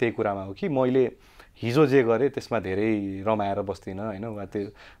भनेको पनि त्यही कुरामा हो कि मैले हिजो जे गरेँ त्यसमा धेरै रमाएर बस्दिनँ होइन। वा त्यो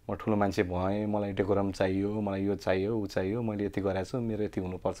म ठुलो मान्छे भएँ, मलाई डेकोरम चाहियो, मलाई यो चाहियो ऊ चाहियो, मैले यति गरेको छु, मेरो यति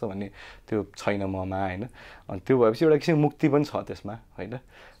हुनुपर्छ भन्ने त्यो छैन ममा होइन। अनि त्यो भएपछि एउटा किसिमको मुक्ति पनि छ त्यसमा होइन।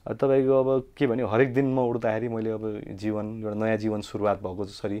 तपाईँको अब के भन्यो, हरेक दिन म उठ्दाखेरि मैले अब एउटा नयाँ जीवन सुरुवात भएको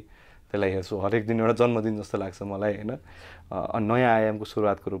जसरी त्यसलाई हेर्छु। हरेक दिन एउटा जन्मदिन जस्तो लाग्छ मलाई होइन। नयाँ आयामको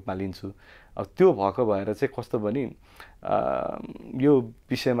सुरुवातको रूपमा लिन्छु। अब त्यो भएको भएर चाहिँ कस्तो भने यो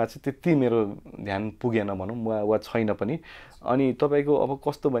विषयमा चाहिँ त्यति मेरो ध्यान पुगेन भनौँ वा छैन पनि। अनि तपाईँको अब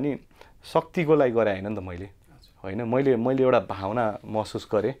कस्तो भने शक्तिको लागि गरे होइन नि त मैले होइन। मैले एउटा भावना महसुस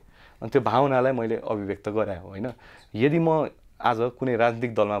गरेँ अनि त्यो भावनालाई मैले अभिव्यक्त गराएँ होइन। यदि म आज कुनै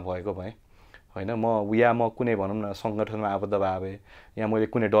राजनीतिक दलमा भएको भएँ होइन, म कुनै भनौँ न सङ्गठनमा आबद्ध भए या मैले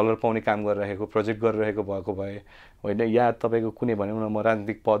कुनै डलर पाउने काम गरिरहेको प्रोजेक्ट गरिरहेको भएको भए होइन, या तपाईँको कुनै भनौँ न म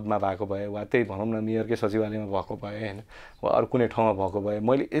राजनीतिक पदमा भएको भए वा त्यही भनौँ न मेयरकै सचिवालयमा भएको भए होइन, वा अरू कुनै ठाउँमा भएको भए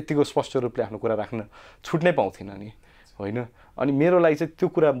मैले यतिको स्पष्ट रूपले आफ्नो कुरा राख्न छुट्नै पाउँथिनँ नि होइन। अनि मेरो लागि चाहिँ त्यो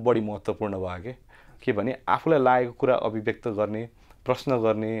कुरा बढी महत्त्वपूर्ण भयो के भने आफूलाई लागेको कुरा अभिव्यक्त गर्ने, प्रश्न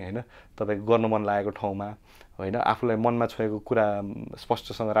गर्ने होइन, तपाईँको गर्न मन लागेको ठाउँमा होइन, आफूलाई मनमा छोएको कुरा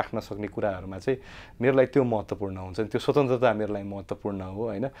स्पष्टसँग राख्न सक्ने कुराहरूमा चाहिँ मेरो लागि त्यो महत्त्वपूर्ण हुन्छ। त्यो स्वतन्त्रता मेरो लागि महत्त्वपूर्ण हो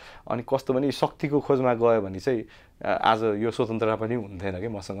होइन। अनि कस्तो भने शक्तिको खोजमा गयो भने चाहिँ आज यो स्वतन्त्रता पनि हुन्थेन कि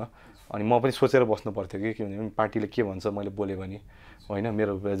मसँग। अनि म पनि सोचेर बस्नु पर्थ्यो कि किनभने पार्टीले के भन्छ मैले बोलेँ भने होइन,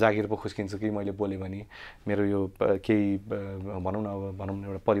 मेरो जागिर पो खुस्किन्छ कि मैले बोलेँ भने, मेरो यो केही भनौँ न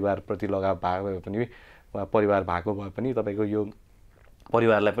एउटा परिवारप्रति लगाव भएको भए पनि वा परिवार भएको भए पनि तपाईँको यो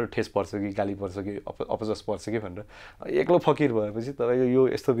परिवारलाई पनि ठेस पर्छ कि गाली पर्छ कि अपजस पर्छ कि भनेर एक्लो फकिर भएपछि तपाईँको यो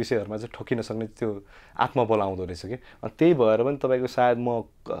यस्तो विषयहरूमा चाहिँ ठोकिन सक्ने त्यो आत्मबल आउँदो रहेछ कि। अनि त्यही भएर पनि तपाईँको सायद म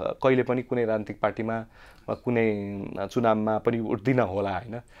कहिले पनि कुनै राजनीतिक पार्टीमा वा कुनै चुनावमा पनि उठ्दिनँ होला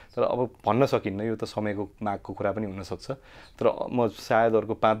होइन। तर अब भन्न सकिन्न, यो त समयको मागको कुरा पनि हुनसक्छ। तर म सायद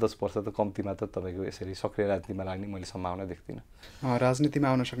अर्को 5-10 वर्ष त कम्तीमा त तपाईँको यसरी सक्रिय राजनीतिमा लाग्ने मैले सम्भावना देख्दिनँ। राजनीतिमा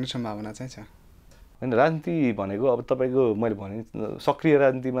आउन सक्ने सम्भावना चाहिँ छ होइन। राजनीति भनेको अब तपाईँको मैले भने सक्रिय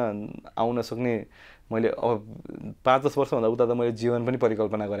राजनीतिमा आउन सक्ने मैले अब 5-10 वर्षभन्दा उता त मैले जीवन पनि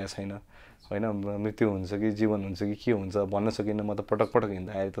परिकल्पना गरेको छैन होइन। मृत्यु हुन्छ कि जीवन हुन्छ कि के हुन्छ भन्न सकिनँ। म त पटक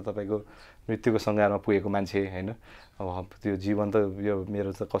हिँड्दाखेरि त तपाईँको मृत्युको सङ्घारमा पुगेको मान्छे होइन। अब त्यो जीवन त यो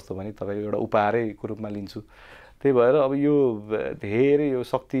मेरो त कस्तो भने तपाईँको एउटा उपहारैको रूपमा लिन्छु। त्यही भएर अब यो धेरै यो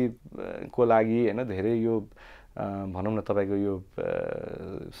शक्तिको लागि होइन, धेरै यो भनौँ न तपाईँको यो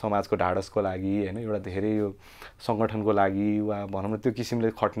समाजको ढाडसको लागि होइन, एउटा धेरै यो सङ्गठनको लागि वा भनौँ न त्यो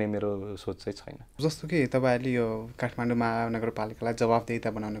किसिमले खट्ने मेरो सोच चाहिँ छैन। जस्तो कि तपाईँहरूले यो काठमाडौँ महानगरपालिकालाई जवाफदेहिता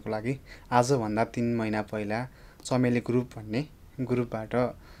बनाउनको लागि आजभन्दा 3 महिना पहिला चमेली ग्रुप भन्ने ग्रुपबाट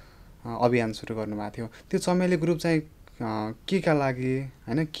अभियान सुरु गर्नुभएको थियो। त्यो चमेली ग्रुप चाहिँ के का लागि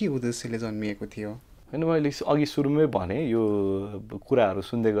होइन, के उद्देश्यले जन्मिएको थियो? होइन, मैले अघि सुरुमै भने यो कुराहरू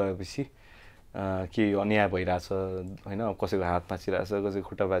सुन्दै गएपछि के अन्याय भइरहेछ होइन, कसैको हात भाँचिरहेछ, कसैको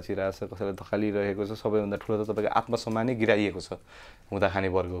खुट्टा भाँचिरहेछ, कसैलाई धकालिरहेको छ। सबैभन्दा ठुलो त तपाईँको आत्मसम्मानै गिराइएको छ हुँदा खाने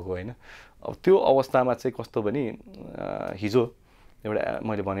वर्गको होइन। अब त्यो अवस्थामा चाहिँ कस्तो भने हिजो एउटा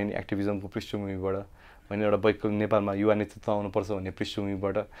मैले भने नि एक्टिभिजमको पृष्ठभूमिबाट होइन, एउटा वैकल्पिक नेपालमा युवा नेतृत्व आउनुपर्छ भन्ने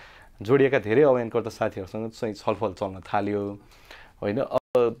पृष्ठभूमिबाट जोडिएका धेरै अवयनकर्ता साथीहरूसँग चाहिँ छलफल चल्न थाल्यो होइन।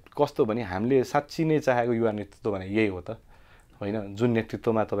 अब कस्तो भने हामीले साँच्ची नै चाहेको युवा नेतृत्व भने यही हो त होइन, जुन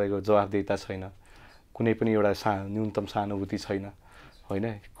नेतृत्वमा तपाईँको जवाफदेहिता छैन, कुनै पनि एउटा न्यूनतम सहानुभूति छैन होइन,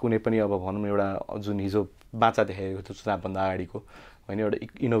 कुनै पनि अब भनौँ एउटा जुन हिजो बाचा देखाएको थियो चुनावभन्दा अगाडिको होइन, एउटा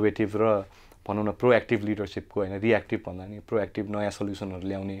इनोभेटिभ र भनौँ न प्रोएक्टिभ लिडरसिपको होइन, रिएक्टिभ भन्दा नि प्रोएक्टिभ नयाँ सल्युसनहरू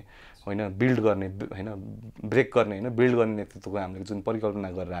ल्याउने होइन, बिल्ड गर्ने होइन, ब्रेक गर्ने होइन, बिल्ड गर्ने नेतृत्वको हामीले जुन परिकल्पना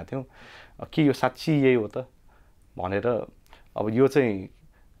गरिरहेको थियौँ के यो साँच्ची यही हो त भनेर अब यो चाहिँ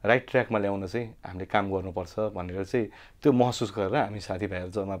राइट ट्र्याकमा ल्याउन चाहिँ हामीले काम गर्नुपर्छ भनेर चाहिँ त्यो महसुस गरेर हामी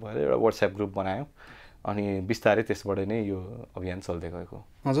साथीभाइहरू जम्मा भएर एउटा व्हाट्सएप ग्रुप बनायौँ। अनि बिस्तारै त्यसबाट नै यो अभियान चल्दै गएको।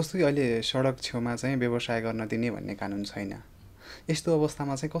 जस्तो कि अहिले सडक छेउमा चाहिँ व्यवसाय गर्न दिने भन्ने कानुन छैन, यस्तो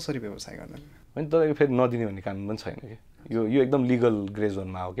अवस्थामा चाहिँ कसरी व्यवसाय गर्न दिने? होइन, तपाईँको फेरि नदिने भन्ने कानुन पनि छैन कि यो एकदम लिगल ग्रे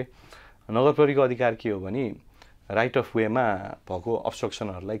जोनमा हो कि। नगरपालिकाको अधिकार के हो भने राइट अफ वेमा भएको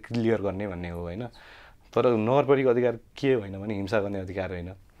अब्स्ट्रक्सनहरूलाई क्लियर गर्ने भन्ने हो होइन। तर नगरपालिकाको अधिकार के होइन भने हिंसा गर्ने अधिकार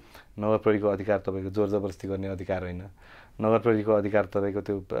होइन। नगरपालिकाको अधिकार तपाईँको जोर जबरजस्ती गर्ने अधिकार होइन। नगरपालिकाको अधिकार तपाईँको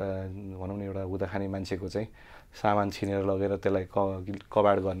त्यो भनौँ न एउटा हुँदा खाने मान्छेको चाहिँ सामान छिनेर लगेर त्यसलाई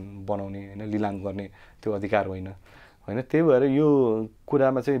कबाड बनाउने होइन, लिलाम गर्ने त्यो अधिकार होइन होइन। त्यही भएर यो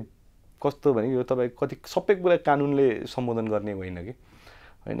कुरामा चाहिँ कस्तो भने यो तपाईँको कति सबै कुरा कानुनले सम्बोधन गर्ने होइन कि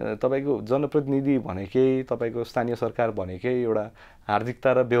होइन। तपाईँको जनप्रतिनिधि भनेकै तपाईँको स्थानीय सरकार भनेकै एउटा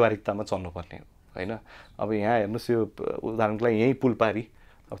हार्दिकता र व्यवहारिकतामा चल्नुपर्ने हो होइन। अब यहाँ हेर्नुहोस्, यो उदाहरणको लागि यहीँ पुलपारी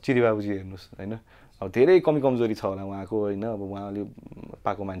अब चिरीबाबुजी हेर्नुहोस् होइन, अब धेरै कमी कमजोरी छ होला उहाँको होइन, अब उहाँ अलि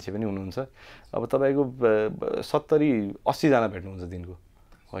पाएको मान्छे पनि हुनुहुन्छ। अब तपाईँको 70-80जना भेट्नुहुन्छ दिनको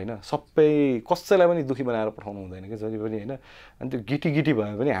होइन, सबै कसैलाई पनि दुःखी बनाएर पठाउनु हुँदैन कि जहिले पनि होइन। अनि त्यो गिटी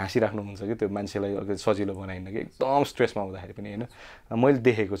भए पनि हाँसिराख्नुहुन्छ कि त्यो मान्छेलाई अलिकति सजिलो बनाइन्न कि एकदम स्ट्रेसमा हुँदाखेरि पनि होइन, मैले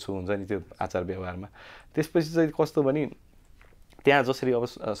देखेको छु हुन्छ नि त्यो आचार व्यवहारमा। त्यसपछि चाहिँ कस्तो भने त्यहाँ जसरी अब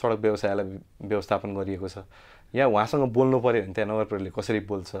सडक व्यवसायलाई व्यवस्थापन गरिएको छ, या उहाँसँग बोल्नु पऱ्यो भने त्यहाँ नगरपालिकाले कसरी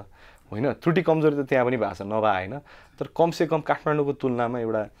बोल्छ होइन, त्रुटि कमजोरी त त्यहाँ पनि भएको छ नभए होइन, तर कमसेकम काठमाडौँको तुलनामा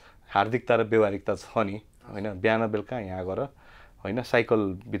एउटा हार्दिकता र व्यवहारिकता छ नि होइन। बिहान बेलुका यहाँ गर होइन, साइकल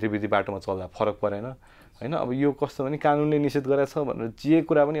भित्री बाटोमा चल्दा फरक परेन होइन। अब यो कस्तो भने कानुनले निषेध गरेको छ भनेर जे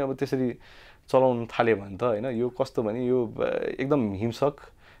कुरा पनि अब त्यसरी चलाउन थाल्यो भने त होइन, यो कस्तो भने यो एकदम हिंसक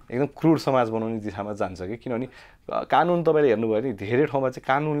एकदम क्रूर समाज बनाउने दिशामा जान्छ कि। किनभने कानुन तपाईँले हेर्नुभयो भने धेरै ठाउँमा चाहिँ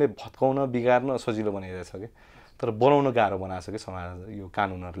कानुनले भत्काउन बिगार्न सजिलो बनाइरहेछ कि, तर बनाउन गाह्रो बनाएको छ कि समाज यो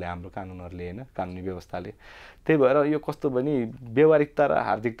कानुनहरूले, हाम्रो कानुनहरूले होइन, कानुनी व्यवस्थाले। त्यही भएर यो कस्तो भने व्यवहारिकता र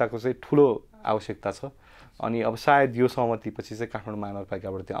हार्दिकताको चाहिँ ठुलो आवश्यकता छ। अनि अब सायद यो सहमतिपछि चाहिँ काठमाडौँ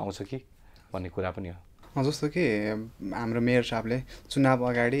महानगरपालिकाबाट त्यो आउँछ कि भन्ने कुरा पनि हो। जस्तो कि हाम्रो मेयर साहबले चुनाव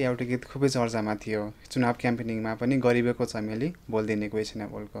अगाडि एउटा गीत खुबै चर्चामा थियो, चुनाव क्याम्पेनिङमा पनि गरिबको चमेली बोलिदिने कोही छैन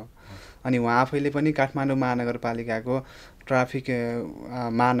बोलको। अनि उहाँ आफैले पनि काठमाडौँ महानगरपालिकाको ट्राफिक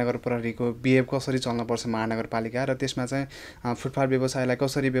महानगर प्रहरीको बिहेभ कसरी चल्नुपर्छ महानगरपालिका, र त्यसमा चाहिँ फुटपाथ व्यवसायलाई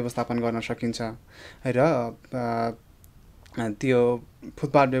कसरी व्यवस्थापन गर्न सकिन्छ र त्यो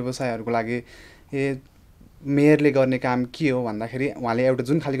फुटपाथ व्यवसायहरूको लागि मेयरले गर्ने काम के हो भन्दाखेरि उहाँले एउटा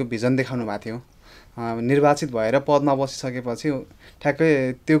जुन खालको भिजन देखाउनु भएको थियो, निर्वाचित भएर पदमा बसिसकेपछि ठ्याक्कै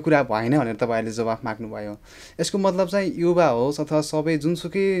त्यो कुरा भएन भनेर तपाईँले जवाफ माग्नुभयो। यसको मतलब चाहिँ युवा होस् अथवा सबै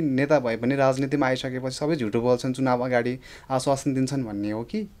जुनसुकै नेता भए पनि राजनीतिमा आइसकेपछि सबै झुटो बोल्छन्, चुनाव अगाडि आश्वासन दिन्छन् भन्ने हो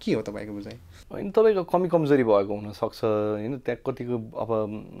कि के हो तपाईँको बुझाइ? होइन, तपाईँको कमी कमजोरी भएको हुनसक्छ होइन, त्यहाँ कतिको अब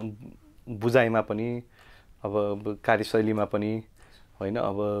बुझाइमा पनि अब कार्यशैलीमा पनि होइन,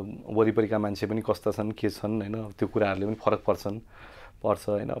 अब वरिपरिका मान्छे पनि कस्ता छन् के छन् होइन, त्यो कुराहरूले पनि फरक पर्छ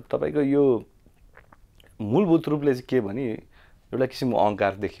होइन। अब तपाईँको यो मूलभूत रूपले चाहिँ के भने एउटा किसिमको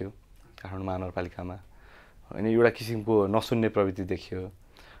अहङ्कार देखियो काठमाडौँ महानगरपालिकामा होइन, एउटा किसिमको नसुन्ने प्रवृत्ति देखियो,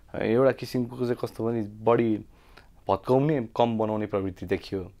 एउटा किसिमको चाहिँ कस्तो भने बढी भत्काउने कम बनाउने प्रवृत्ति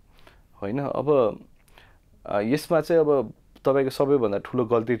देखियो होइन। अब यसमा चाहिँ अब तपाईँको सबैभन्दा ठुलो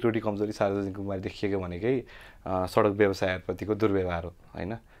गल्ती त्रुटि कमजोरी सार्वजनिक रूपमा देखिएको भनेकै सडक व्यवसायप्रतिको दुर्व्यवहार हो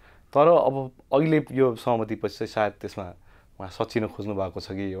होइन। तर अब अहिले यो सहमतिपछि चाहिँ सायद त्यसमा उहाँ सच्चिन खोज्नु भएको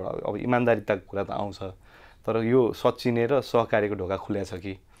छ कि एउटा अब इमान्दारिताको कुरा त आउँछ, तर यो सच्चिने र सहकार्यको ढोका खुल्या छ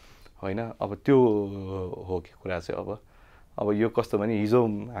कि होइन, अब त्यो हो कि कुरा चाहिँ। अब यो कस्तो भने हिजो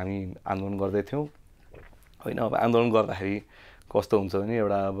हामी आन्दोलन गर्दै थियौँ होइन, अब आन्दोलन गर्दाखेरि कस्तो हुन्छ भने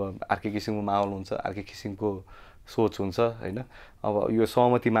एउटा अब अर्कै किसिमको माहौल हुन्छ, अर्कै किसिमको सोच हुन्छ होइन। अब यो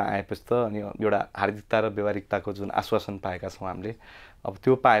सहमतिमा आएपछि त अनि एउटा हार्दिकता र व्यवहारिकताको जुन आश्वासन पाएका छौँ हामीले, अब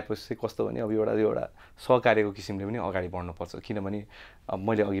त्यो पाएपछि चाहिँ कस्तो भने अब एउटा सहकार्यको किसिमले पनि अगाडि बढ्नुपर्छ। किनभने अब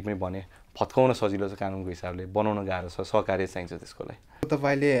मैले अघि पनि भने भत्काउन सजिलो छ कानुनको हिसाबले, बनाउन गाह्रो छ, सहकार्य चाहिन्छ त्यसको लागि।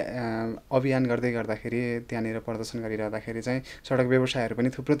 तपाईँले अभियान गर्दाखेरि त्यहाँनिर प्रदर्शन गरिरहँदाखेरि चाहिँ सडक व्यवसायहरू पनि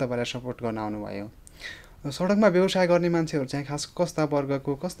थुप्रो तपाईँलाई सपोर्ट गर्न आउनुभयो। सडकमा व्यवसाय गर्ने मान्छेहरू चाहिँ खास कस्ता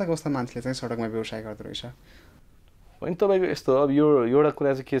वर्गको कस्ता मान्छेले चाहिँ सडकमा व्यवसाय गर्दो रहेछ? होइन, तपाईँको यस्तो अब यो एउटा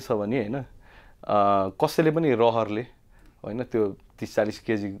कुरा चाहिँ के छ भने होइन, कसैले पनि रहरले होइन त्यो 30-40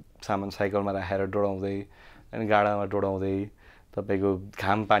 केजी सामान साइकलमा राखेर डोडाउँदै होइन, गाडामा डोडाउँदै तपाईँको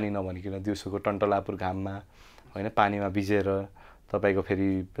घाम पानी नभनिकन दिउँसोको टन्टलापुर घाममा होइन, पानीमा भिजेर तपाईँको फेरि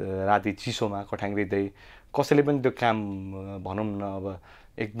राति चिसोमा कठ्याङ्ग्रिँदै कसैले पनि त्यो काम भनौँ न अब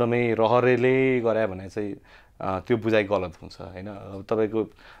एकदमै रहरले गरे भने चाहिँ त्यो बुझाइ गलत हुन्छ होइन। अब तपाईँको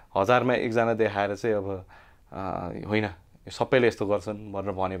 1000मा एकजना देखाएर चाहिँ अब होइन सबैले यस्तो गर्छन्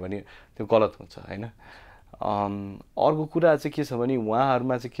भनेर भन्यो भने त्यो गलत हुन्छ होइन। अर्को कुरा चाहिँ के छ भने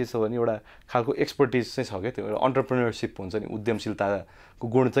उहाँहरूमा चाहिँ के छ भने एउटा खालको एक्सपर्टिज चाहिँ छ क्या, त्यो एउटा अन्टरप्रेन्योरसिप हुन्छ नि, उद्यमशीलताको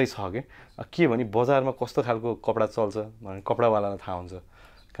गुण चाहिँ छ के भने बजारमा कस्तो खालको कपडा चल्छ भने कपडावालालाई थाहा हुन्छ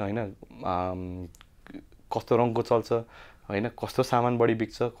होइन, कस्तो रङको चल्छ होइन, कस्तो सामान बढी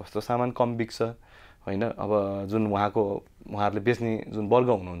बिक्छ कस्तो सामान कम बिक्छ होइन। अब जुन उहाँहरूले बेच्ने जुन वर्ग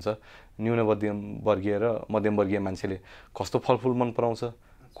हुनुहुन्छ न्यून मध्यम वर्गीय र मध्यम वर्गीय मान्छेले कस्तो फलफुल मन पराउँछ,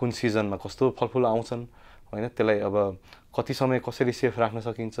 कुन सिजनमा कस्तो फलफुल आउँछन् होइन, त्यसलाई अब कति समय कसरी सेफ राख्न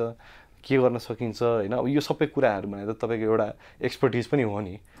सकिन्छ, के गर्न सकिन्छ होइन। अब यो सबै कुराहरू भने त तपाईँको एउटा एक्सपर्टिज पनि हो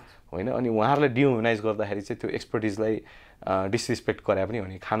नि होइन। अनि उहाँहरूलाई डिह्युमनाइज गर्दाखेरि चाहिँ त्यो एक्सपर्टिजलाई डिसरेस्पेक्ट गरे पनि हो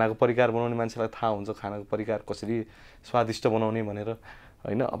नि। खानाको परिकार बनाउने मान्छेलाई थाहा हुन्छ खानाको परिकार कसरी स्वादिष्ट बनाउने भनेर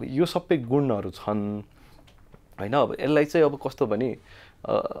होइन। अब यो सबै गुणहरू छन् होइन। अब यसलाई चाहिँ अब कस्तो भने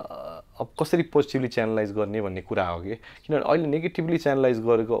अब कसरी पोजिटिभली च्यानलाइज गर्ने भन्ने कुरा हो कि, किनभने अहिले नेगेटिभली च्यानलाइज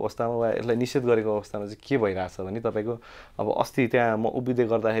गरेको अवस्थामा वा यसलाई निषेध गरेको अवस्थामा चाहिँ के भइरहेछ भने तपाईँको अब अस्ति त्यहाँ म उभिँदै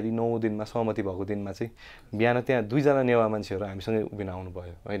गर्दाखेरि 9 दिनमा सहमति भएको दिनमा चाहिँ बिहान त्यहाँ 2 जना नेवा मान्छेहरू हामीसँगै उभिन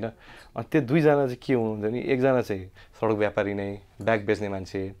आउनुभयो होइन। अनि त्यो 2 जना चाहिँ के हुनुहुन्छ भने एकजना चाहिँ सडक व्यापारी नै ब्याग बेच्ने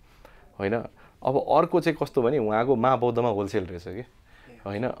मान्छे होइन। अब अर्को चाहिँ कस्तो भने उहाँको महाबौद्धमा होलसेल रहेछ कि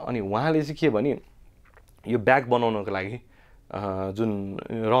होइन। अनि उहाँले चाहिँ के भने यो ब्याग बनाउनको लागि जुन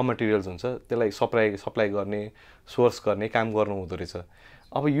र मटेरियल्स हुन्छ त्यसलाई सप्लाई गर्ने सोर्स गर्ने काम गर्नु हुँदो रहेछ।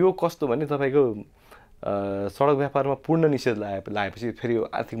 अब यो कस्तो भने तपाईँको सडक व्यापारमा पूर्ण निषेध लाएपछि फेरि यो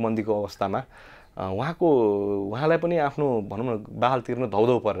आर्थिक मन्दीको अवस्थामा उहाँलाई पनि आफ्नो भनौँ न बाल तिर्न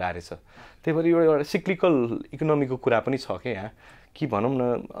धौधौ परेर आएछ। त्यही भएर एउटा सिक्लिकल इकोनोमीको कुरा पनि छ क्या यहाँ कि भनौँ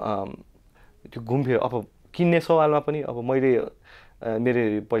न त्यो घुमफिर। अब किन्ने सवालमा पनि अब मैले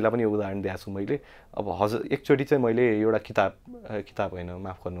मेरो पहिला पनि उदाहरण दिएको छु मैले। अब एकचोटि चाहिँ मैले एउटा किताब होइन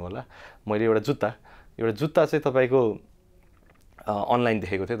माफ गर्नु होला, मैले एउटा जुत्ता चाहिँ तपाईँको अनलाइन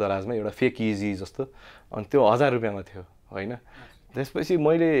देखेको थिएँ दराजमा, एउटा फेक इजी जस्तो। अनि त्यो 1000 रुपियाँमा थियो होइन। त्यसपछि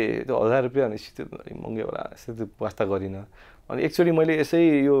मैले त्यो 1000 रुपियाँ भनेपछि त्यो महँगो होला यस्तो त्यो वास्ता गरिनँ। अनि एकचोटि मैले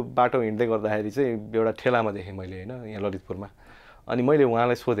यसै यो बाटो हिँड्दै गर्दाखेरि चाहिँ एउटा ठेलामा देखेँ मैले होइन यहाँ ललितपुरमा। अनि मैले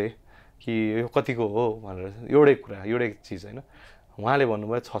उहाँलाई सोधेँ कि यो कतिको हो भनेर, एउटै चिज होइन। उहाँले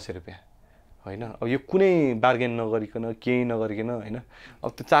भन्नुभयो 600 रुपियाँ होइन। अब यो कुनै बार्गेन नगरिकन केही नगरिकन होइन। अब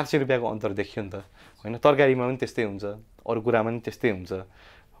त्यो 400 रुपियाँको अन्तर देखियो नि त होइन। तरकारीमा पनि त्यस्तै हुन्छ, अरू कुरामा पनि त्यस्तै हुन्छ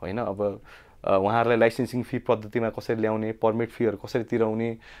होइन। अब उहाँहरूलाई लाइसेन्सिङ फी पद्धतिमा कसरी ल्याउने, पर्मिट फीहरू कसरी तिराउने,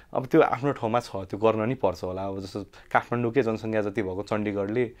 अब त्यो आफ्नो ठाउँमा छ, त्यो गर्न नि पर्छ होला। अब जस्तो काठमाडौँकै जनसङ्ख्या जति भएको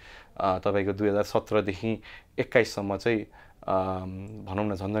चण्डीगढले तपाईँको 2017 देखि 21 सम्म चाहिँ भनौँ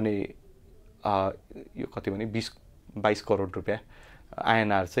न झन्झनै यो कति भने 20-22 करोड रुपियाँ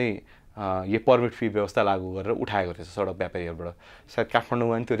आइएनआर चाहिँ यो पर्मिट फी व्यवस्था लागू गरेर उठाएको रहेछ सडक व्यापारीहरूबाट। सायद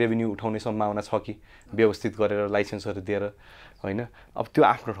काठमाडौँमा पनि त्यो रेभेन्यू उठाउने सम्भावना छ कि व्यवस्थित गरेर लाइसेन्सहरू दिएर होइन। अब त्यो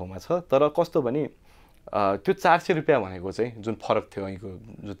आफ्नो ठाउँमा छ। तर कस्तो भने त्यो 400 रुपियाँ भनेको चाहिँ जुन फरक थियो अहिलेको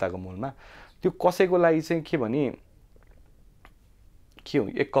जुत्ताको मूलमा, त्यो कसैको लागि चाहिँ के भने के हो,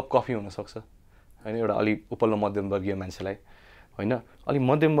 1 कप कफी हुनसक्छ होइन एउटा अलि उपल्लो मध्यमवर्गीय मान्छेलाई होइन। अलिक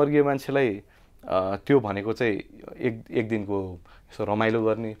मध्यमवर्गीय मान्छेलाई त्यो भनेको चाहिँ एक दिनको यसो रमाइलो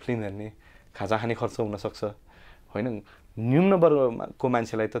गर्ने, फिल्म हेर्ने, खाजा खाने खर्च हुनसक्छ होइन। निम्न वर्गको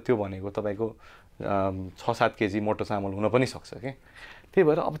मान्छेलाई त त्यो भनेको तपाईँको 6-7 केजी मोटो चामल हुन पनि सक्छ क्या। त्यही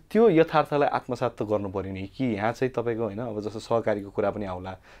भएर अब त्यो यथार्थलाई आत्मसात त गर्नु पऱ्यो नि कि यहाँ चाहिँ तपाईँको होइन। अब जस्तो सहकारीको कुरा पनि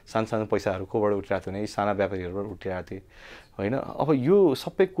आउला, सानो पैसाहरू कोबाट उठिरहेको थियो भने साना व्यापारीहरूबाट उठिरहेको थिए होइन। अब यो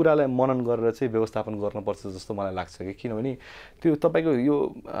सबै कुरालाई मनन गरेर चाहिँ व्यवस्थापन गर्नुपर्छ जस्तो मलाई लाग्छ कि, किनभने त्यो तपाईँको यो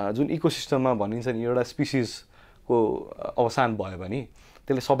जुन इकोसिस्टममा भनिन्छ नि एउटा स्पिसिसको अवसान भयो भने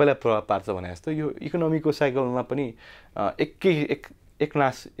त्यसले सबैलाई प्रभाव पार्छ भने जस्तो यो इकोनोमीको साइकलमा पनि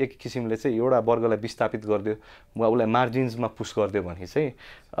एक किसिमले चाहिँ एउटा वर्गलाई विस्थापित गरिदियो वा उसलाई मार्जिन्समा पुस गरिदियो भने चाहिँ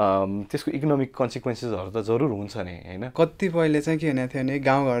त्यसको इकोनोमिक कन्सिक्वेन्सेसहरू त जरुर हुन्छ नि होइन। कतिपयले चाहिँ के हुने थियो भने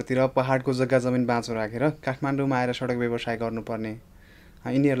गाउँघरतिर पहाडको जग्गा जमिन बाँचो राखेर काठमाडौँमा आएर सडक व्यवसाय गर्नुपर्ने,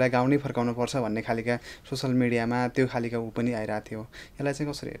 यिनीहरूलाई गाउँ नै फर्काउनुपर्छ भन्ने खालिका सोसल मिडियामा त्यो खालिका ऊ पनि आइरहेको थियो। यसलाई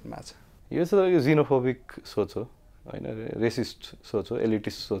चाहिँ कसरी हेर्नु भएको छ? यो चाहिँ जिनोफोबिक सोच हो होइन, रेसिस्ट सोच हो,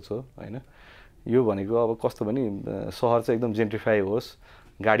 एलिटिस्ट सोच हो होइन। यो भनेको अब कस्तो भने सहर चाहिँ एकदम जेन्ट्रिफाई होस्,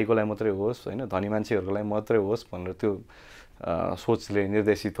 गाडीको लागि मात्रै होस् होइन, धनी मान्छेहरूको लागि मात्रै होस् भनेर त्यो सोचले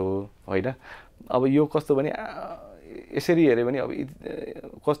निर्देशित हो होइन। अब यो कस्तो भने यसरी हेऱ्यो भने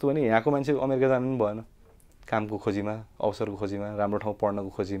अब कस्तो भने यहाँको मान्छे अमेरिका जानु पनि भएन कामको खोजीमा, अवसरको खोजीमा, राम्रो ठाउँ पढ्नको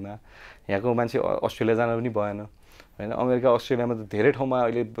खोजीमा। यहाँको मान्छे अस्ट्रेलिया जान पनि भएन होइन। अमेरिका अस्ट्रेलियामा त धेरै ठाउँमा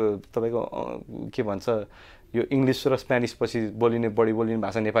अहिले तपाईँको के भन्छ यो इङ्ग्लिस र स्पेनिस पछि बढी बोलिने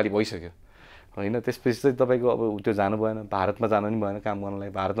भाषा नेपाली भइसक्यो होइन। त्यसपछि चाहिँ तपाईँको अब त्यो जानु भएन, भारतमा जानु नि भएन काम गर्नलाई।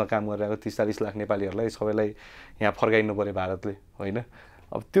 भारतमा काम गरिरहेको 30-40 लाख नेपालीहरूलाई सबैलाई यहाँ फर्काइनु पऱ्यो भारतले होइन।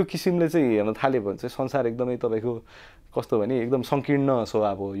 अब त्यो किसिमले चाहिँ हेर्न थाल्यो भने चाहिँ संसार एकदमै तपाईँको कस्तो भने एकदम सङ्कीर्ण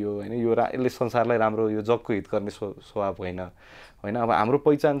स्वभाव हो यो होइन। यो यसले संसारलाई राम्रो, यो जगको हित गर्ने स्वभाव होइन होइन। अब हाम्रो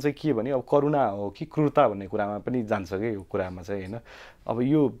पहिचान चाहिँ के भने अब करुणा हो कि क्रूरता भन्ने कुरामा पनि जान्छ कि यो कुरामा चाहिँ होइन। अब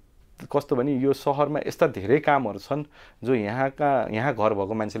यो कस्तो भने यो सहरमा यस्ता धेरै कामहरू छन् जो यहाँ घर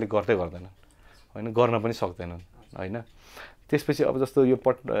भएको मान्छेले गर्दैन होइन, गर्न पनि सक्दैनन् होइन। त्यसपछि अब जस्तो यो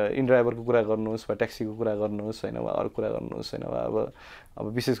इन ड्राइभरको कुरा गर्नुहोस् वा ट्याक्सीको कुरा गर्नुहोस् होइन, वा अरू कुरा गर्नुहोस् होइन, वा अब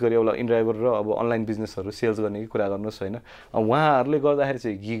विशेष गरी अब इन ड्राइभर र अब अनलाइन बिजनेसहरू सेल्स गर्ने कुरा गर्नुहोस् होइन। उहाँहरूले गर्दाखेरि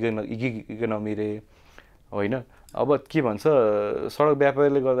चाहिँ गिग इकोनोमी रे होइन। अब के भन्छ सडक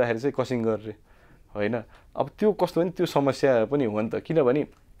व्यापारीले गर्दाखेरि चाहिँ क्रसिङ गरे होइन। अब त्यो कस्तो भने त्यो समस्या पनि हो नि त, किनभने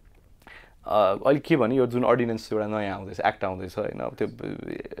अहिले के भने यो जुन अर्डिनेन्स एउटा नयाँ आउँदैछ, एक्ट आउँदैछ होइन, अब त्यो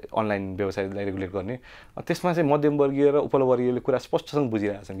अनलाइन व्यवसायलाई रेगुलेट गर्ने, त्यसमा चाहिँ मध्यमवर्गीय र उपलवर्गीयले कुरा स्पष्टसँग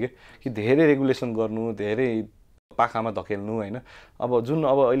बुझिरहेछन् कि धेरै रेगुलेसन गर्नु, धेरै पाखामा धकेल्नु होइन। अब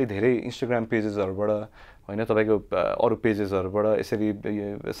अहिले धेरै इन्स्टाग्राम पेजेसहरूबाट होइन, तपाईँको अरू पेजेसहरूबाट यसरी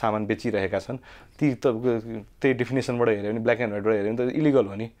सामान बेचिरहेका छन्, त्यही डेफिनेसनबाट हेऱ्यो भने, ब्ल्याक एन्ड व्हाइटबाट हेऱ्यो भने त इलिगल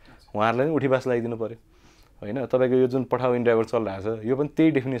हो नि, उहाँहरूलाई पनि उठीबास लगाइदिनु पऱ्यो होइन। तपाईँको यो जुन पठाउ इन ड्राइभर चलिरहेको छ, यो पनि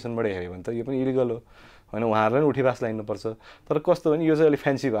त्यही डेफिनेसनबाट हेऱ्यो भने त यो पनि इलिगल हो होइन, उहाँहरूलाई पनि उठीबास लगाइनुपर्छ। तर कस्तो भने यो चाहिँ अलिक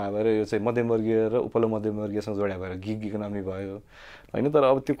फ्यान्सी भयो भएर यो चाहिँ मध्यमवर्गीय र उपल्लो मध्यमवर्गीयसँग जोड्या भएर गिग इकोनोमी भयो होइन। तर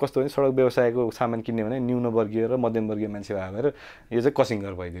अब त्यो कस्तो भने सडक व्यवसायको सामान किन्ने भने न्यूनवर्गीय र मध्यमवर्गीय मान्छे भयो भएर यो चाहिँ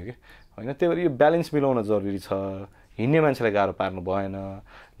कसिङ्गर भइदियो कि होइन। त्यही भएर यो ब्यालेन्स मिलाउन जरुरी छ। हिँड्ने मान्छेलाई गाह्रो पार्नु भएन,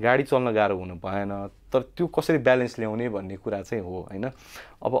 गाडी चल्न गाह्रो हुनु भएन, तर त्यो कसरी ब्यालेन्स ल्याउने भन्ने कुरा चाहिँ हो होइन।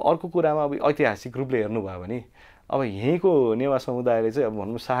 अब अर्को कुरामा अब ऐतिहासिक रूपले हेर्नुभयो भने अब यहीँको नेवा समुदायले चाहिँ अब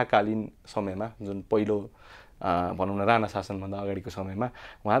भनौँ शाहकालीन समयमा, जुन पहिलो भनौँ न राणा शासनभन्दा अगाडिको समयमा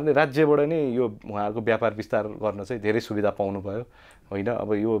उहाँहरूले राज्यबाट नै यो उहाँहरूको व्यापार विस्तार गर्न चाहिँ धेरै सुविधा पाउनुभयो होइन। अब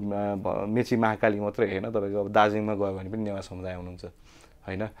यो मेची महाकाली मात्रै होइन, तपाईँको अब दार्जिलिङमा गयो भने पनि नेवा समुदाय हुनुहुन्छ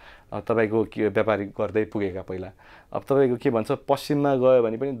होइन। तपाईँको के व्यापारी गर्दै पुगेका पहिला। अब तपाईँको के भन्छ, पश्चिममा गयो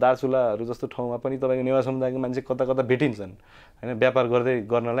भने पनि दार्चुलाहरू जस्तो ठाउँमा पनि तपाईँको नेवा समुदायको मान्छे कता कता भेटिन्छन् होइन, व्यापार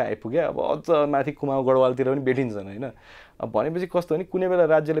गर्नलाई आइपुगे। अब अझ माथि कुमाउ गढवालतिर पनि भेटिन्छन् होइन। अब भनेपछि कस्तो भने कुनै बेला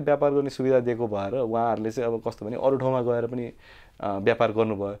राज्यले व्यापार गर्ने सुविधा दिएको भएर उहाँहरूले चाहिँ अब कस्तो भने अरू ठाउँमा गएर पनि व्यापार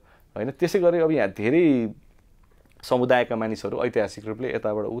गर्नुभयो होइन। त्यसै गरी अब यहाँ धेरै समुदायका मानिसहरू ऐतिहासिक रूपले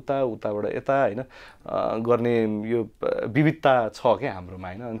यताबाट उताबाट यता होइन गर्ने यो विविधता छ क्या हाम्रोमा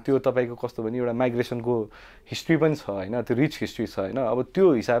होइन। अनि त्यो तपाईँको कस्तो भने एउटा माइग्रेसनको हिस्ट्री पनि छ होइन, त्यो रिच हिस्ट्री छ होइन। अब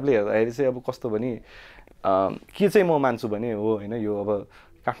त्यो हिसाबले हेर्दाखेरि चाहिँ अब कस्तो भने के चाहिँ म मान्छु भने हो होइन, यो अब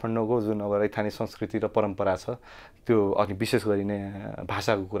काठमाडौँको जुन अब रैथाने संस्कृति र परम्परा छ त्यो, अनि विशेष गरी नै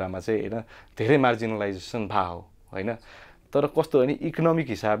भाषाको कुरामा चाहिँ होइन धेरै मार्जिनलाइजेसन भयो होइन। तर कस्तो भने इकोनोमिक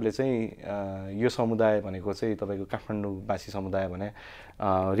हिसाबले चाहिँ यो समुदाय भनेको चाहिँ तपाईँको काठमाडौँवासी समुदाय भने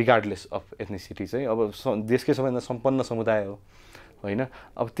रिगार्डलेस अफ एथनिसिटी चाहिँ अब देशकै सबैभन्दा सम्पन्न समुदाय हो होइन।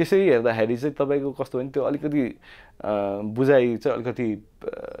 अब त्यसै हेर्दाखेरि चाहिँ तपाईँको कस्तो भने त्यो अलिकति बुझाइ चाहिँ अलिकति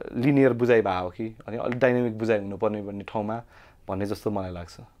लिनियर बुझाइ भयो कि, अनि अलिक डाइनामिक बुझाइ हुनुपर्ने भन्ने ठाउँमा भन्ने जस्तो मलाई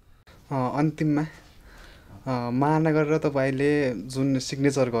लाग्छ। अन्तिममा महानगर र तपाईँले जुन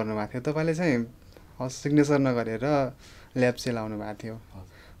सिग्नेचर गर्नुभएको थियो, तपाईँले चाहिँ सिग्नेचर नगरेर ल्याप्चे लाउनु भएको थियो,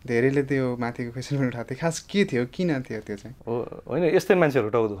 धेरैले त्यो माथिको क्वेसन पनि उठाएको थियो, खास के थियो, किन थियो त्यो चाहिँ? हो होइन, यस्तै मान्छेहरू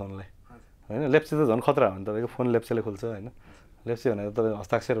टाउको दुखाउनुलाई होइन। ल्याप्चे त झन् खतरा हो नि, तपाईँको फोन ल्याप्चेले खोल्छ होइन। ल्याप्चे भनेर तपाईँको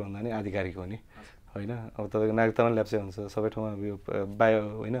हस्ताक्षर भन्दा नि आधिकारिक हो नि होइन। अब तपाईँको नागरिकतामा ल्याप्चे हुन्छ सबै ठाउँमा, यो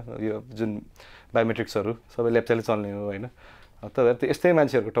होइन यो जुन बायोमेट्रिक्सहरू सबै ल्याप्चेले चल्ने हो होइन। तपाईँहरू त्यो यस्तै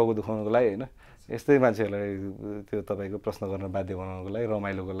मान्छेहरूको टाउको दुखाउनुको लागि होइन, यस्तै मान्छेहरूलाई त्यो तपाईँको प्रश्न गर्न बाध्य बनाउनुको लागि,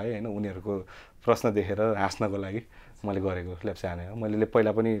 रमाइलोको लागि होइन, उनीहरूको प्रश्न देखेर हाँस्नको लागि मैले गरेको ल्याप्चे हाने हो। मैले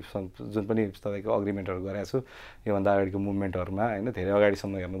पहिला पनि जुन पनि तपाईँको अग्रिमेन्टहरू गरेको छु योभन्दा अगाडिको मुभमेन्टहरूमा होइन, धेरै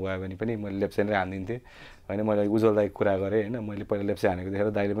अगाडिसम्म हेर्नुभयो भने पनि मैले ल्याप्चे नै हानिदिन्थेँ होइन। मैले उज्जवल दाईको कुरा गरेँ होइन, मैले पहिला ल्याप्चे हानेको देखेर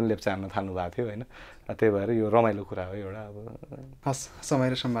दाईले पनि ल्याप्चे हान्न थाल्नु भएको थियो होइन। त्यही भएर यो रमाइलो कुरा हो एउटा। अब हस्,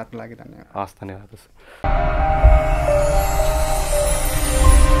 समय र संवादको लागि धन्यवाद। हस्, धन्यवाद।